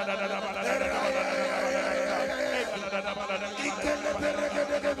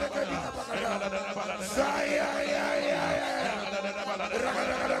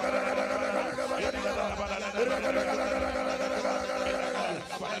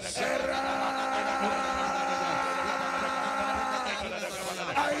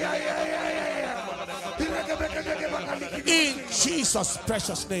 In Jesus'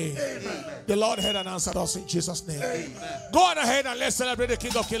 precious name. Amen. The Lord heard and answered us in Jesus' name. Amen. Go on ahead and let's celebrate the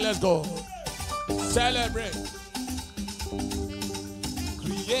King of Kings. Let's go. Celebrate.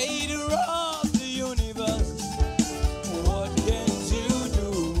 Creator of the universe, what can you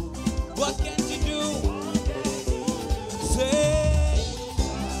do? What can you do? Say,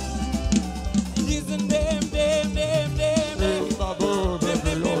 listen, them.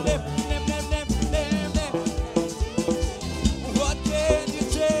 What can you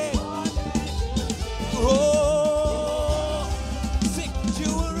say? Oh, sing,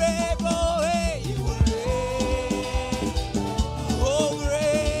 you were able, hey, you were able. Oh,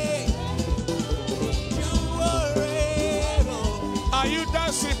 great, you were able. Are you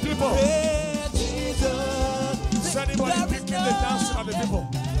dancing, people? Hey, Jesus. Is anybody picking the dancing of the people?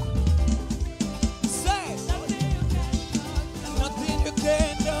 Say, nothing you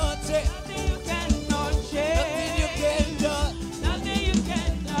cannot say. Nothing you cannot change. Nothing you cannot. Nothing you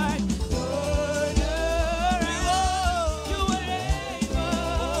cannot turn around. You were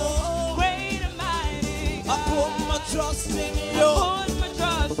able, great and mighty I God. put my trust in I you. put my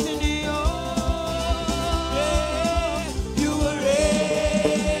trust in you. Yeah, you were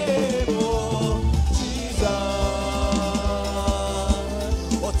able, Jesus.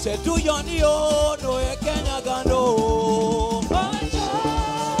 What you do, you know, no, you can't go.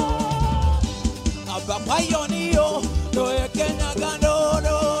 Abba, you know, no, you can't go.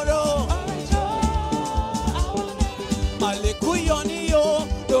 No. Aleku, you know,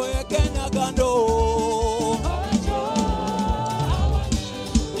 no, you can't go.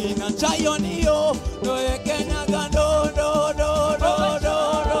 Inanja, you know, no, you can't go. No.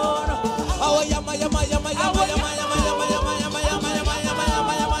 Awayama.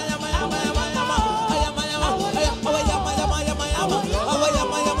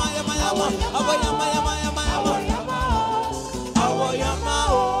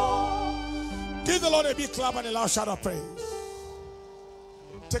 Give the Lord a big clap and a loud shout of praise.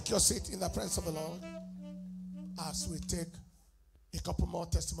 Take your seat in the presence of the Lord as we take a couple more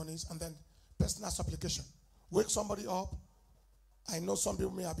testimonies and then personal supplication. Wake somebody up. I know some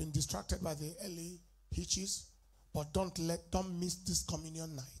people may have been distracted by the early hitches, but don't miss this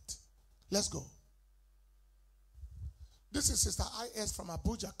communion night. Let's go. This is Sister I.S. from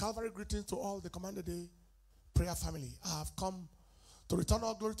Abuja. Calvary greetings to all the Command the Day prayer family. I have come to return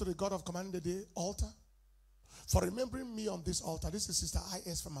all glory to the God of Command the Day altar for remembering me on this altar. This is Sister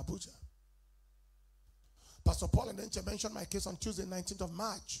I.S. from Abuja. Pastor Paul and Enche mentioned my case on Tuesday, 19th of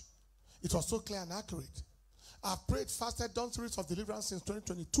March. It was so clear and accurate. I've prayed, fasted, done series of deliverance since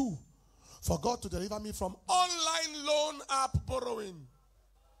 2022 for God to deliver me from online loan app borrowing.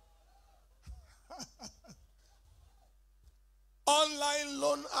 Online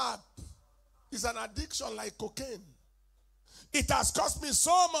loan app is an addiction like cocaine. It has cost me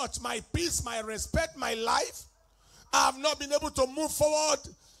so much, my peace, my respect, my life. I have not been able to move forward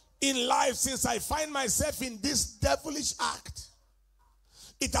in life since I find myself in this devilish act.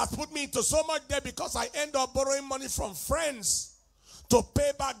 It has put me into so much debt because I end up borrowing money from friends to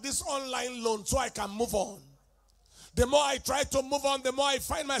pay back this online loan so I can move on. The more I try to move on, the more I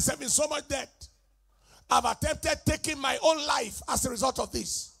find myself in so much debt. I've attempted taking my own life as a result of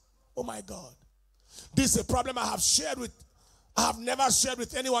this. Oh my God. This is a problem I have never shared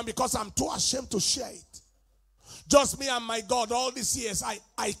with anyone because I'm too ashamed to share it. Just me and my God all these years.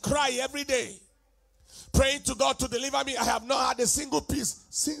 I cry every day, praying to God to deliver me. I have not had a single peace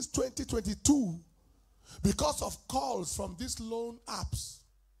since 2022 because of calls from these loan apps.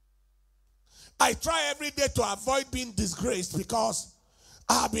 I try every day to avoid being disgraced because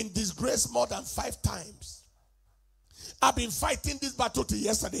I have been disgraced more than 5 times. I've been fighting this battle till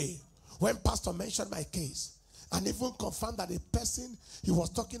yesterday when Pastor mentioned my case and even confirmed that the person he was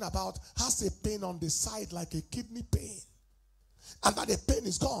talking about has a pain on the side like a kidney pain and that the pain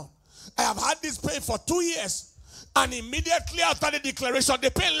is gone. I have had this pain for 2 years and immediately after the declaration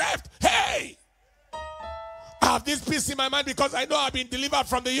the pain left. Hey! I have this peace in my mind because I know I've been delivered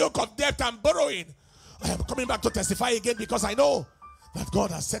from the yoke of debt and borrowing. I am coming back to testify again because I know that God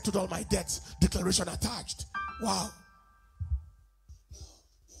has settled all my debts. Declaration attached. Wow.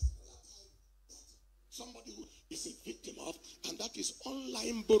 Somebody who is a victim of, and that is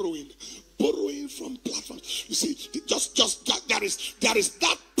online borrowing from platforms. You see, there is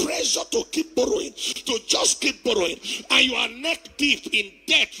that pressure to keep borrowing, to just keep borrowing, and you are neck deep in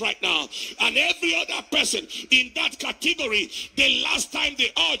debt right now. And every other person in that category, the last time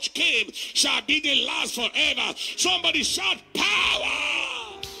the urge came shall be the last forever. Somebody shout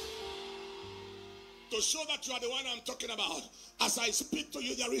power to show that you are the one I'm talking about. As I speak to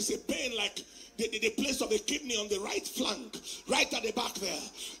you, there is a pain like the place of the kidney on the right flank, right at the back there.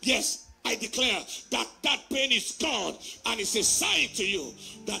 Yes, I declare that that pain is gone, and it's a sign to you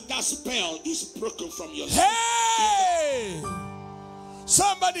that that spell is broken from your life. Hey!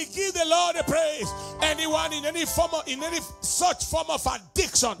 Somebody give the Lord a praise. Anyone in any such form of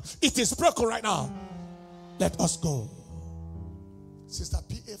addiction, it is broken right now. Let us go. Sister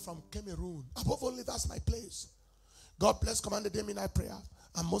P.A. from Cameroon. Above only, that's my place. God bless Commander Day Night Prayer,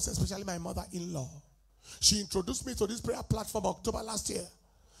 and most especially my mother-in-law. She introduced me to this prayer platform October last year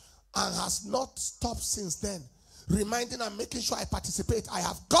and has not stopped since then, reminding and making sure I participate. I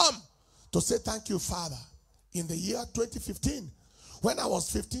have come to say thank you, Father. In the year 2015, when I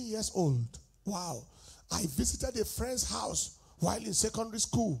was 15 years old, wow, I visited a friend's house while in secondary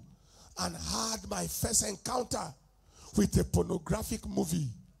school and had my first encounter with a pornographic movie.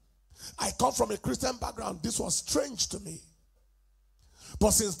 I come from a Christian background. This was strange to me.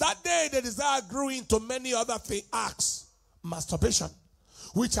 But since that day, the desire grew into many other acts. Masturbation,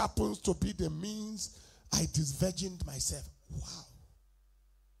 which happens to be the means I disvirgined myself. Wow.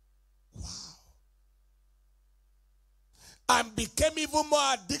 Wow. And became even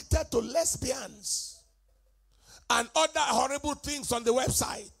more addicted to lesbians and other horrible things on the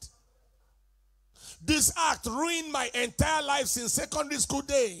website. This act ruined my entire life since secondary school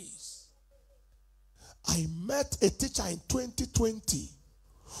days. I met a teacher in 2020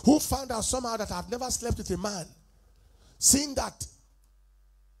 who found out somehow that I've never slept with a man, seeing that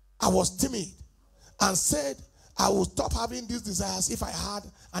I was timid, and said I would stop having these desires if I had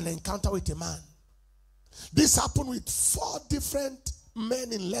an encounter with a man. This happened with 4 different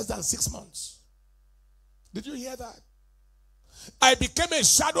men in less than 6 months. Did you hear that? I became a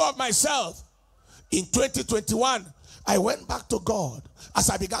shadow of myself. In 2021, I went back to God as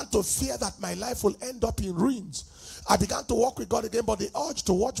I began to fear that my life will end up in ruins. I began to walk with God again, but the urge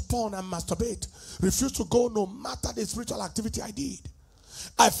to watch porn and masturbate refused to go no matter the spiritual activity I did.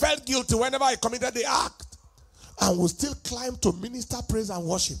 I felt guilty whenever I committed the act and would still climb to minister praise and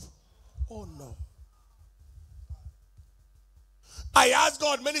worship. Oh no. I asked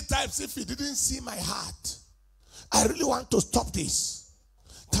God many times if he didn't see my heart. I really want to stop this.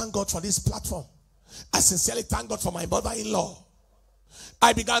 Thank God for this platform. I sincerely thank God for my mother-in-law.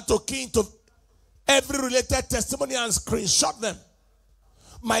 I began to key into every related testimony and screenshot them.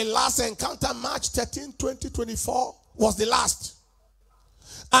 My last encounter, March 13, 2024, was the last.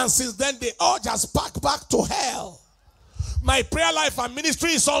 And since then, the urge has packed back to hell. My prayer life and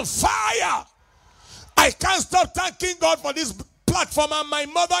ministry is on fire. I can't stop thanking God for this platform and my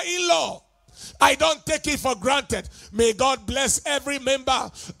mother-in-law. I don't take it for granted. May God bless every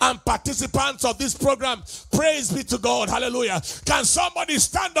member and participants of this program. Praise be to God. Hallelujah. Can somebody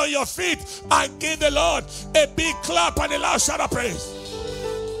stand on your feet and give the Lord a big clap and a loud shout of praise?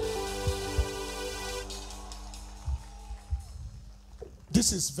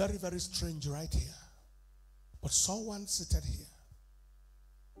 This is very, very strange right here. But someone seated here,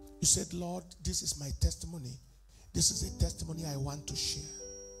 you said, Lord, this is my testimony. This is a testimony I want to share.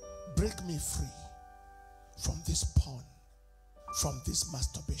 Break me free from this porn, from this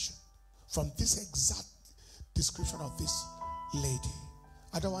masturbation, from this exact description of this lady.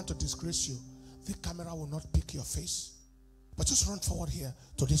 I don't want to disgrace you. The camera will not pick your face. But just run forward here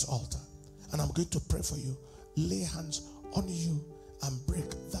to this altar. And I'm going to pray for you. Lay hands on you and break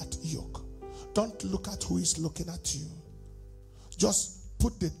that yoke. Don't look at who is looking at you. Just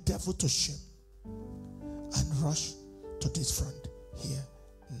put the devil to shame and rush to this front here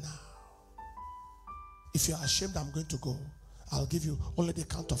now. If you're ashamed, I'm going to go. I'll give you only the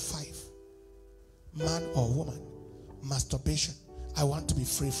count of 5. Man or woman, masturbation. I want to be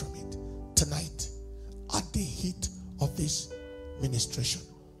free from it tonight at the heat of this ministration.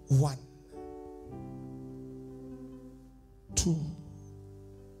 1, 2,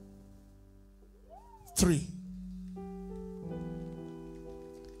 3.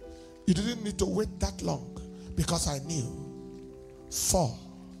 You didn't need to wait that long because I knew. 4.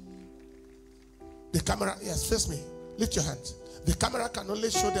 The camera, yes, face me. Lift your hands. The camera can only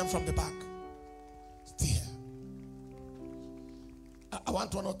show them from the back. Stay here. I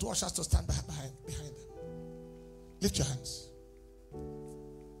want 1 or 2 ushers to stand behind them. Lift your hands.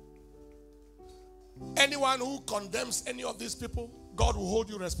 Anyone who condemns any of these people, God will hold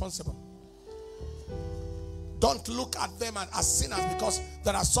you responsible. Don't look at them as sinners because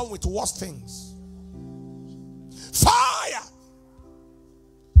there are some with worse things. Fire!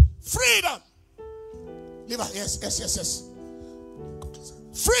 Freedom! Yes.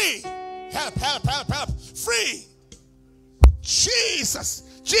 Free! Help! Free! Jesus!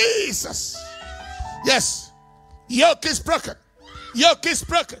 Yes. Yoke is broken. Yes,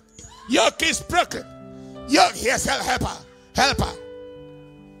 help her.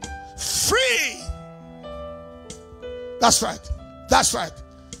 Free! That's right.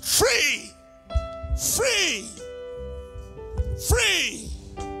 Free!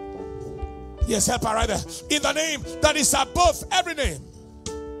 Yes, help her right there. In the name that is above every name.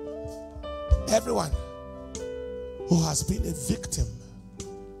 Everyone who has been a victim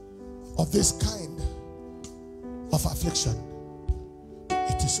of this kind of affliction,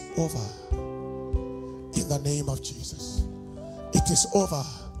 it is over in the name of Jesus. It is over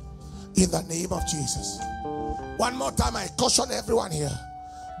in the name of Jesus. One more time, I caution everyone here.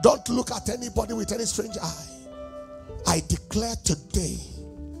 Don't look at anybody with any strange eye. I declare today,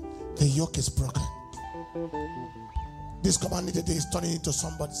 the yoke is broken. This command today is turning into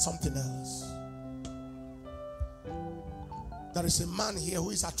something else. There is a man here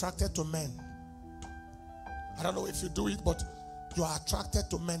who is attracted to men. I don't know if you do it, but you are attracted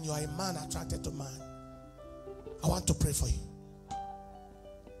to men. You are a man attracted to man. I want to pray for you.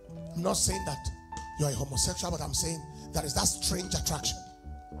 I'm not saying that you are a homosexual, but I'm saying there is that strange attraction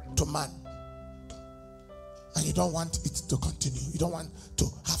to man. And you don't want it to continue. You don't want to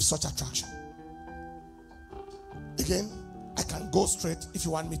have such attraction. Again, I can go straight if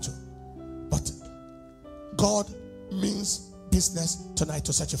you want me to. But God means business tonight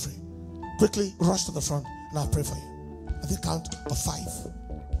to set you free. Quickly rush to the front and I'll pray for you. At the count of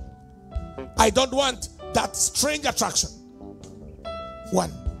 5. I don't want that strange attraction.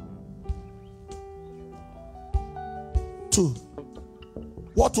 1, 2.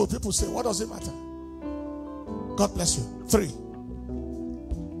 What will people say? What does it matter? God bless you. 3.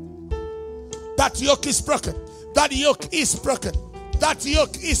 That yoke is broken. That yoke is broken. That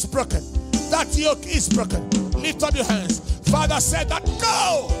yoke is broken. That yoke is broken. Lift up your hands. Father said that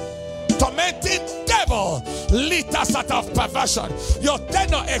go, tormenting devil, lead us out of perversion. Your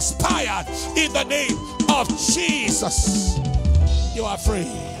tenure expired in the name of Jesus. You are free.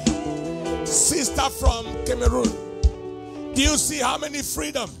 Sister from Cameroon, do you see how many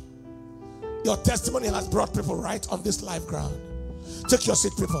freedom your testimony has brought people right on this live ground? Take your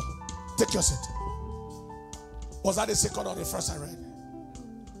seat, people. Take your seat. Was that the second or the first I read?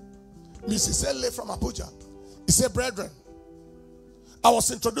 Mrs. L. from Abuja. He said, brethren, I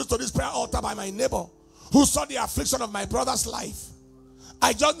was introduced to this prayer altar by my neighbor who saw the affliction of my brother's life.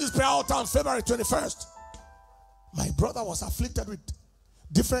 I joined this prayer altar on February 21st. My brother was afflicted with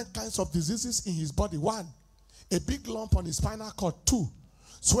different kinds of diseases in his body. 1, a big lump on his spinal cord. 2,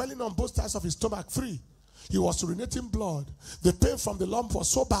 swelling on both sides of his stomach. 3, he was urinating blood. The pain from the lump was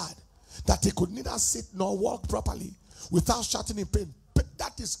so bad that he could neither sit nor walk properly without shouting in pain.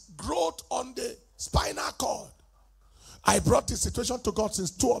 That is growth on the spinal cord. I brought this situation to God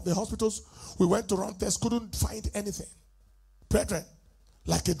since 2 of the hospitals we went to run tests, couldn't find anything. Brethren,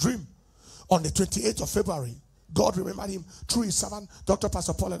 like a dream, on the 28th of February, God remembered him through his servant, Dr.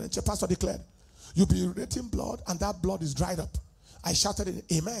 Pastor Paul, and the pastor declared, you'll be urinating blood and that blood is dried up. I shouted,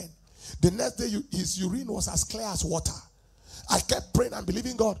 amen. The next day, his urine was as clear as water. I kept praying and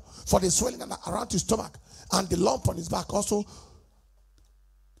believing God for the swelling around his stomach and the lump on his back also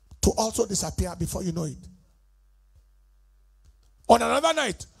to also disappear before you know it. On another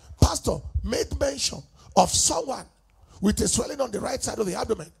night, pastor made mention of someone with a swelling on the right side of the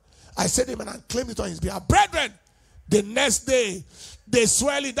abdomen. I said amen and claimed it on his behalf. Brethren, the next day, the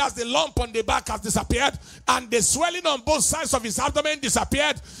swelling, that's the lump on the back, has disappeared, and the swelling on both sides of his abdomen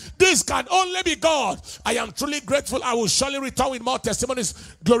disappeared. This can only be God. I am truly grateful. I will surely return with more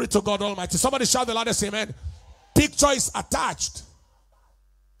testimonies. Glory to God Almighty. Somebody shout the loudest amen. Picture is attached.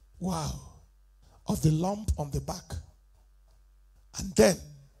 Wow. Of the lump on the back. And then,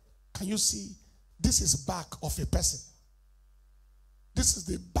 can you see, this is back of a person. This is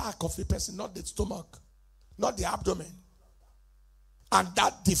the back of a person, not the stomach, not the abdomen. And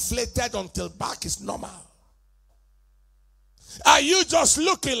that deflated until back is normal. Are you just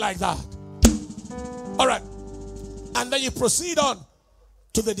looking like that? All right. And then you proceed on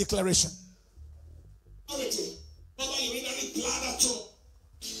to the declaration. Authority over urinary bladder tumor.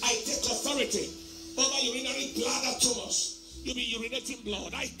 I take authority over urinary bladder tumors. You'll be urinating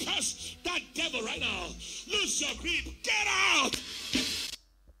blood. I curse that devil right now. Lose your grip. Get out.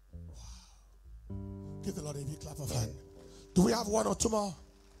 Give the Lord a big clap of hand. Do we have 1 or 2 more?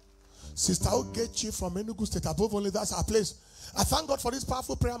 Sister Ogechi from Enugu State. Above only, that's our place. I thank God for this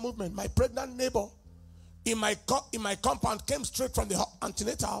powerful prayer movement. My pregnant neighbor in my compound came straight from the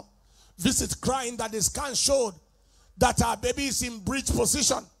antenatal visit crying that the scan showed that her baby is in breech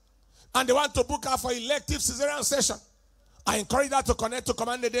position and they want to book her for elective cesarean session. I encouraged her to connect to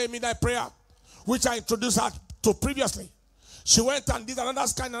Command the Day Midnight Prayer, which I introduced her to previously. She went and did another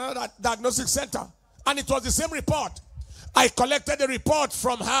scan in another diagnostic center, and it was the same report. I collected the report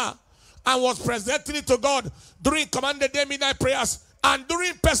from her and was presenting it to God during Command the Day Midnight Prayers and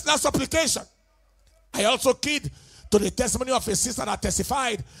during personal supplication. I also keyed to the testimony of a sister that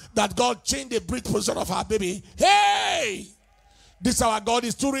testified that God changed the breech position of her baby. Hey! This our God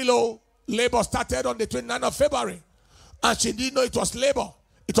is too real. Labor started on the 29th of February. And she didn't know it was labor.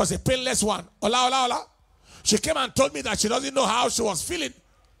 It was a painless one. Ola. She came and told me that she doesn't know how she was feeling.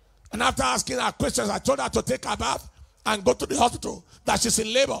 And after asking her questions, I told her to take her bath and go to the hospital, that she's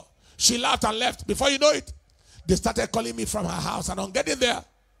in labor. She laughed and left. Before you know it, they started calling me from her house. And on getting there,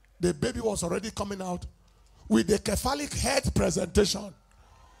 the baby was already coming out with the cephalic head presentation.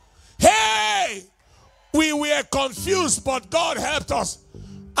 Hey! We were confused, but God helped us.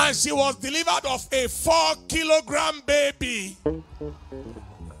 And she was delivered of a 4-kilogram baby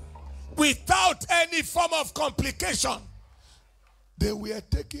without any form of complication. They were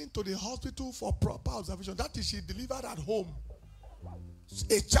taken to the hospital for proper observation. That is, she delivered at home.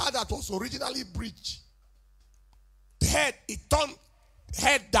 A child that was originally breech. It turned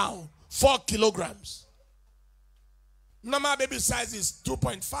head down, 4 kilograms. Normal baby size is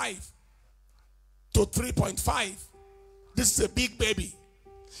 2.5 to 3.5. This is a big baby.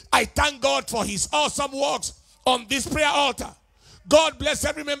 I thank God for his awesome works on this prayer altar. God bless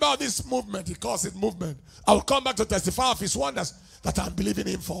every member of this movement. He calls it movement. I will come back to testify of his wonders that I'm believing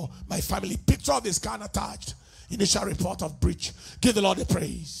him for my family. Picture of this scan attached. Initial report of breach. Give the Lord the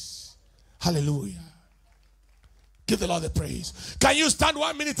praise. Hallelujah. Give the Lord the praise. Can you stand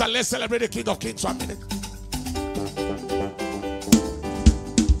 1 minute and let's celebrate the King of Kings 1 minute?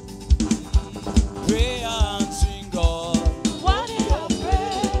 Pray and sing God. What is your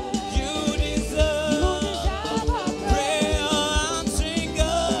prayer? You deserve. Pray and sing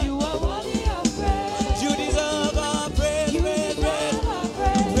God. You are worthy of praise. You deserve our praise. You Praise, deserve praise. our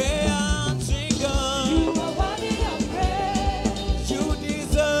praise. Pray and sing God. You are worthy of praise. You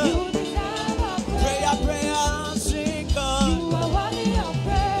deserve. You deserve our praise. Pray and sing God. You are worthy of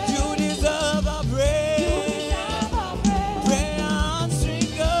praise. You deserve our praise.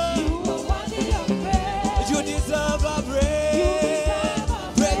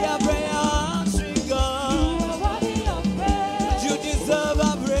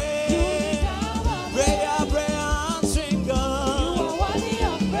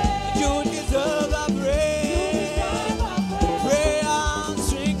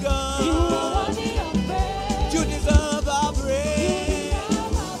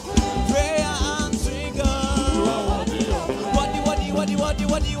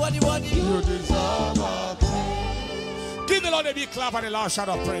 You deserve our praise. Give the Lord a big clap and a loud shout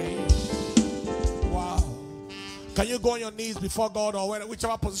of praise. Wow. Can you go on your knees before God or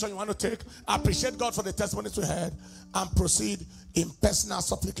whichever position you want to take? Appreciate God for the testimonies we heard and proceed in personal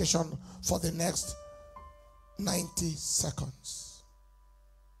supplication for the next 90 seconds.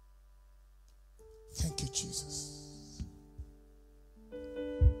 Thank you, Jesus.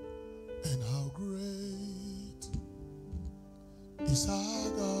 And how great is our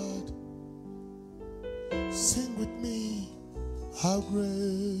God? Sing with me. How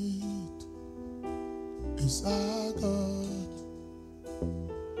great is our God?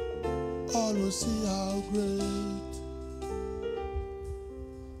 All will see how great,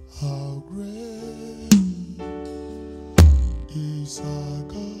 how great is our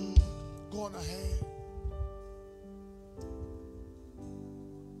God. Go on ahead.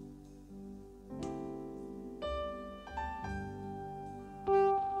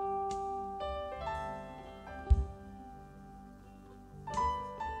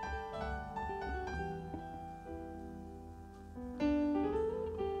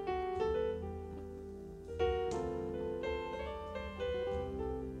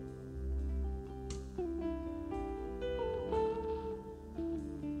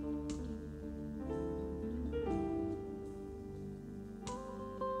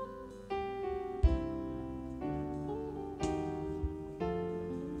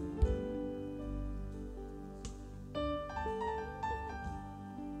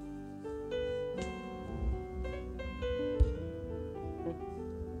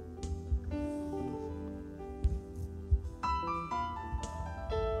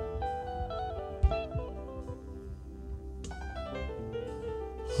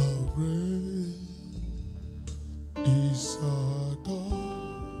 How great is our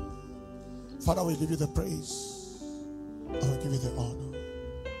God. Father, we give you the praise. I will give you the honor.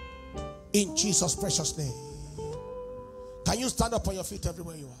 In Jesus' precious name. Can you stand up on your feet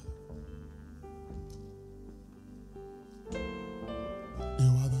everywhere you are? You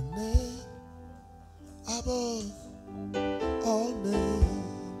are the name above all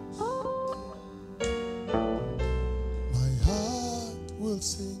names. My heart will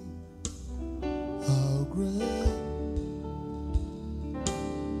sing. How great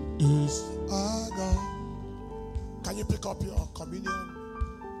is our God. Can you pick up your communion?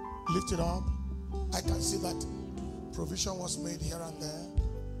 Lift it up. I can see that provision was made here and there.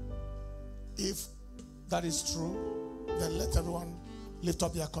 If that is true, then let everyone lift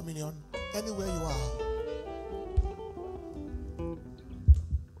up their communion anywhere you are.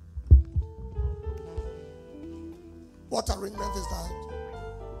 What arrangement is that?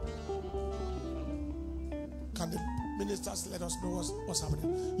 Can the ministers let us know what's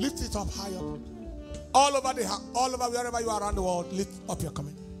happening? Lift it up high up. All over wherever you are around the world, lift up your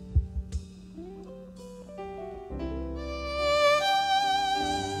communion.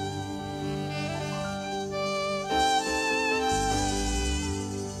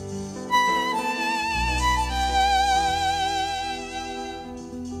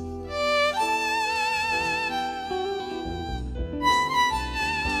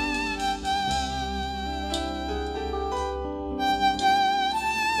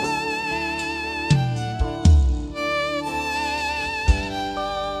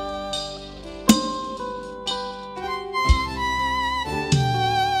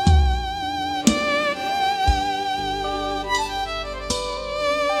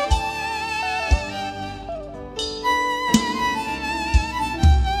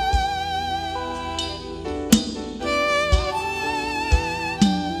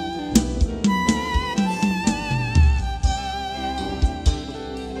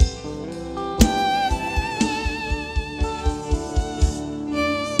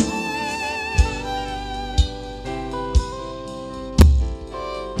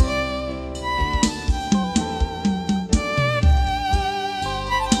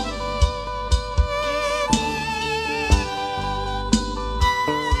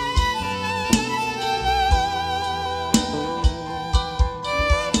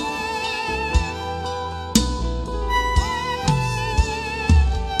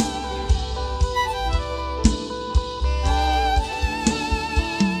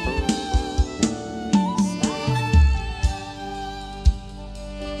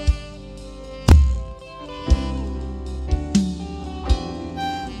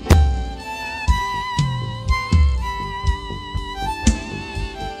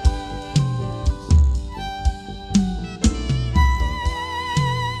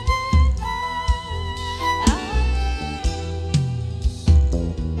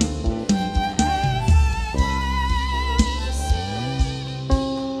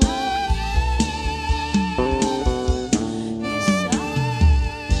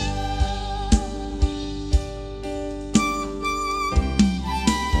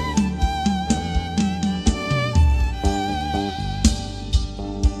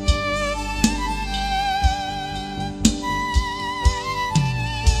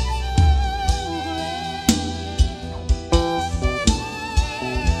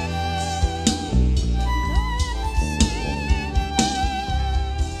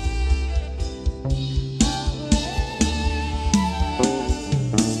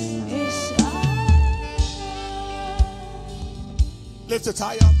 Lift it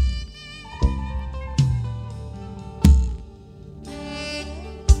higher.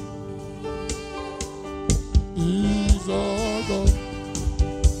 He's our God.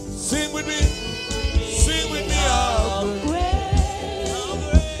 Sing with me. Sing with me. How great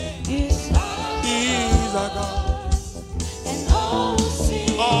is our God. And all will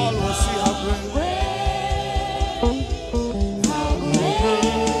see All will see how great. how great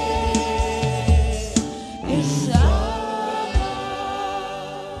is our God.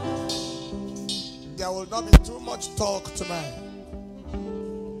 There will not be too much talk tonight.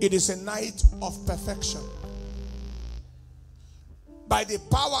 It is a night of perfection. By the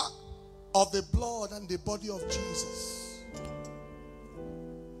power of the blood and the body of Jesus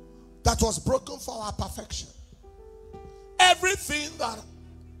that was broken for our perfection. Everything that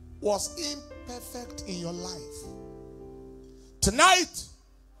was imperfect in your life, tonight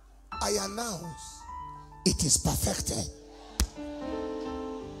I announce it is perfected.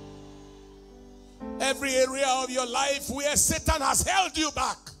 Every area of your life where Satan has held you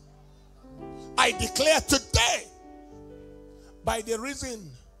back, I declare today, by the reason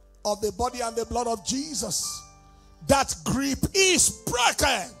of the body and the blood of Jesus, that grip is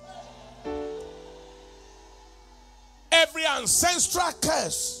broken. Every ancestral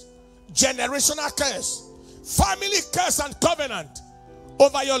curse, generational curse, family curse and covenant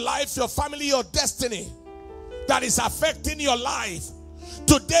over your life, your family, your destiny, that is affecting your life,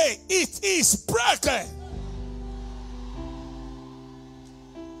 today it is broken.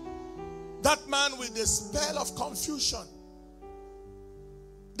 That man with the spell of confusion,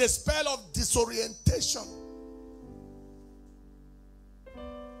 the spell of disorientation,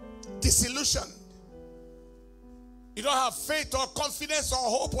 disillusion. You don't have faith or confidence or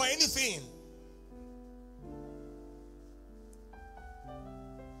hope or anything.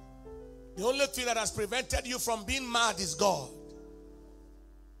 The only thing that has prevented you from being mad is God.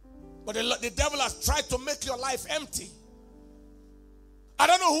 But the devil has tried to make your life empty. I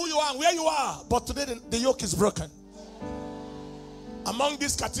don't know who you are and where you are, but today the yoke is broken. Among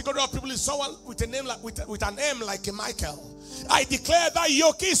this category of people is someone with a name like with an M like a Michael. I declare that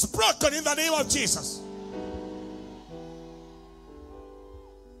yoke is broken in the name of Jesus.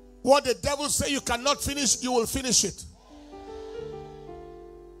 What the devil say you cannot finish, you will finish it.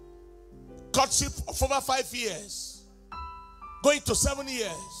 Courtship for over 5 years, going to 7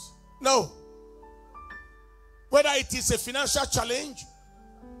 years. No. Whether it is a financial challenge,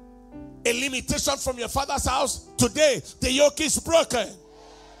 a limitation from your father's house, today the yoke is broken.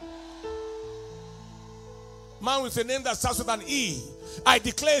 Man with a name that starts with an E, I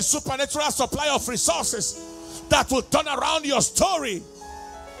declare a supernatural supply of resources that will turn around your story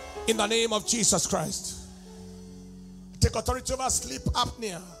in the name of Jesus Christ. Take authority over sleep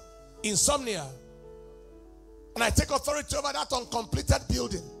apnea, insomnia, and I take authority over that uncompleted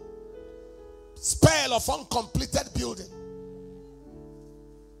building, spell of uncompleted building.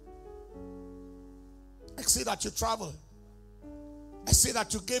 I see that you travel. I see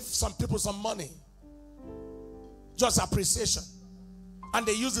that you gave some people some money, just appreciation, and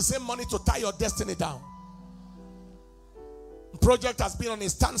they use the same money to tie your destiny down. The project has been on a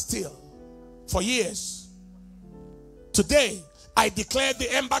standstill for years. Today I declare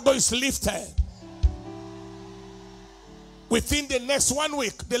the embargo is lifted. Within the next 1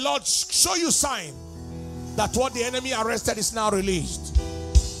 week, the Lord show you sign that what the enemy arrested is now released.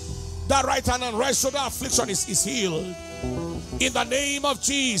 That right hand and right shoulder affliction is healed in the name of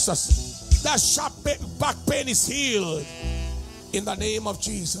Jesus. That sharp back pain is healed in the name of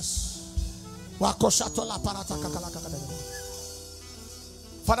Jesus.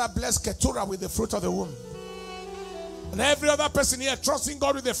 Father, bless Keturah with the fruit of the womb, and every other person here trusting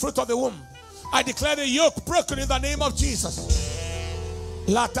God with the fruit of the womb. I declare the yoke broken in the name of Jesus.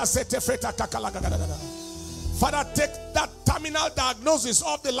 Father, take that terminal diagnosis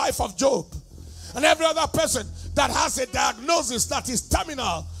of the life of Job, and every other person that has a diagnosis that is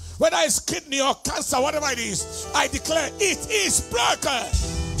terminal, whether it's kidney or cancer, whatever it is, I declare it is broken.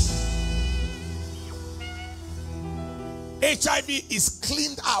 HIV is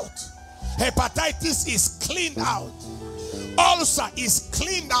cleaned out. Hepatitis is cleaned out. Ulcer is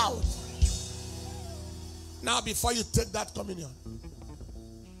cleaned out. Now, before you take that communion,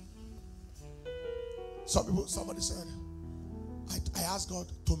 somebody said, I asked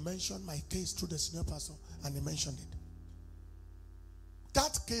God to mention my case through the senior pastor, and he mentioned it.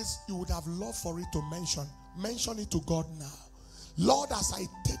 That case you would have loved for it to mention it to God now. Lord, as I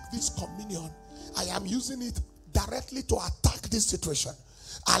take this communion, I am using it directly to attack this situation,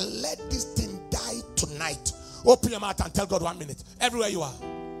 and let this thing die tonight. Open your mouth and tell God 1 minute. Everywhere you are.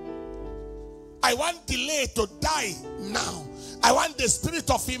 I want delay to die now. I want the spirit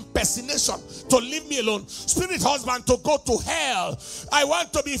of impersonation to leave me alone. Spirit husband to go to hell. I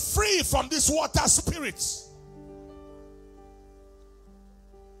want to be free from these water spirits.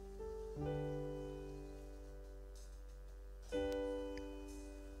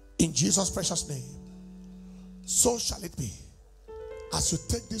 In Jesus' precious name, so shall it be. As you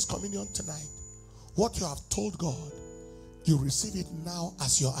take this communion tonight, what you have told God, you receive it now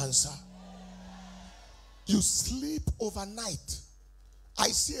as your answer. You sleep overnight. I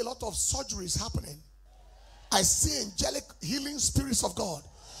see a lot of surgeries happening. I see angelic healing spirits of God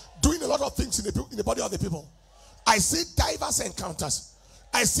doing a lot of things in the body of the people. I see diverse encounters.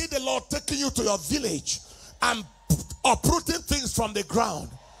 I see the Lord taking you to your village and uprooting things from the ground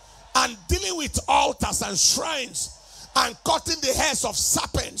and dealing with altars and shrines and cutting the heads of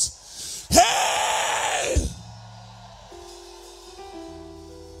serpents. Hey!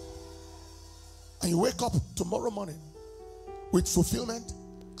 And you wake up tomorrow morning with fulfillment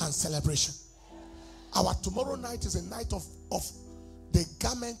and celebration. Our tomorrow night is a night of the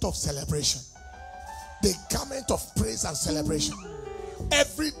garment of celebration. The garment of praise and celebration.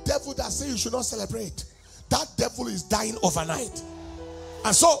 Every devil that says you should not celebrate, that devil is dying overnight.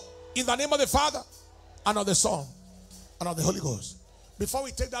 And so, in the name of the Father, and of the Son, and of the Holy Ghost, before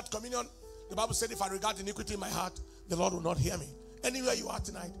we take that communion, the Bible said, if I regard iniquity in my heart, the Lord will not hear me. Anywhere you are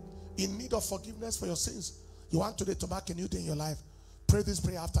tonight, in need of forgiveness for your sins, you want today to mark a new day in your life, pray this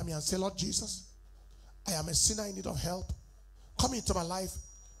prayer after me and say, Lord Jesus, I am a sinner in need of help. Come into my life,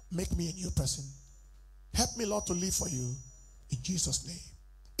 make me a new person. Help me, Lord, to live for you. In Jesus'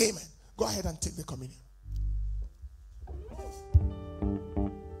 name, amen. Go ahead and take the communion.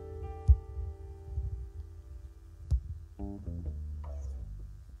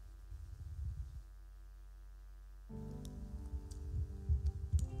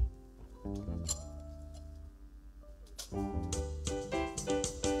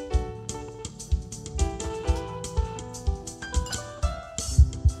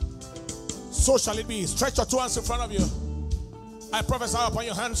 So shall it be. Stretch your two hands in front of you. I prophesy upon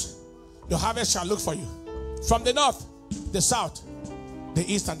your hands, your harvest shall look for you. From the north, the south, the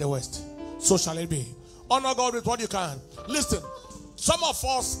east, and the west. So shall it be. Honor God with what you can. Listen, some of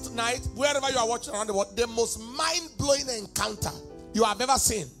us tonight, wherever you are watching around the world, the most mind-blowing encounter you have ever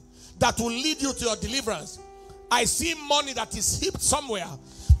seen that will lead you to your deliverance. I see money that is heaped somewhere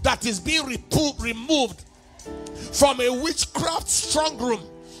that is being removed from a witchcraft strong room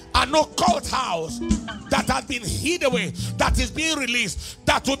and no cult house that has been hid away, that is being released,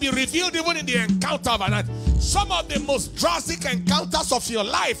 that will be revealed even in the encounter of a night. Some of the most drastic encounters of your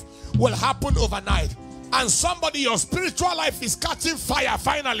life will happen overnight. And somebody, your spiritual life is catching fire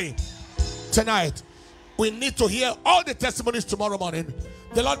finally. Tonight, we need to hear all the testimonies tomorrow morning.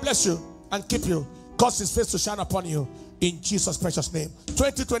 The Lord bless you and keep you. Cause his face to shine upon you in Jesus' precious name.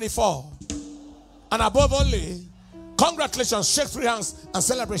 2024. And above only, congratulations, shake three hands and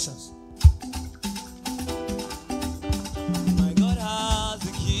celebrations. My God has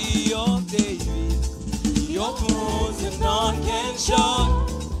the key of David. He opens and none can shut.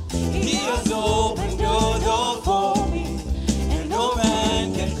 He has opened your door for me, and no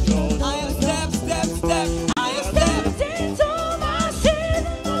man can shut. I have stepped. I have stepped into my season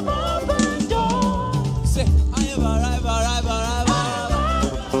of open door. Say, I have arrived. I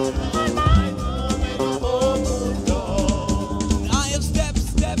have stepped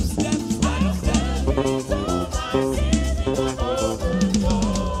into my season of open door.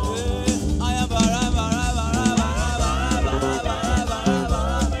 I have arrived.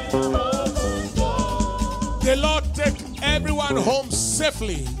 The Lord take everyone home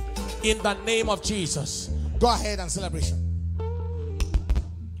safely in the name of Jesus. Go ahead and celebration.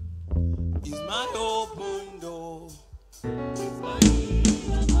 Is my open door. Is my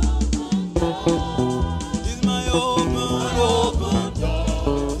open door. Is my open door.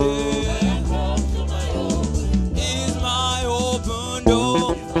 Is my open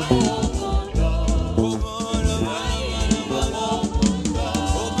door.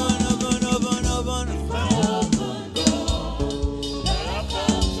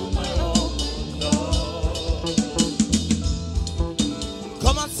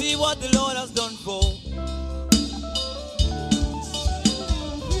 Come and see what the Lord has done for.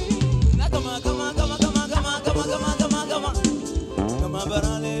 Now come on. Come on,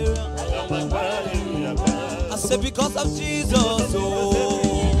 hallelujah. I said because of Jesus,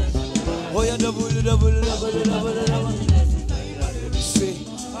 oh, yeah, double.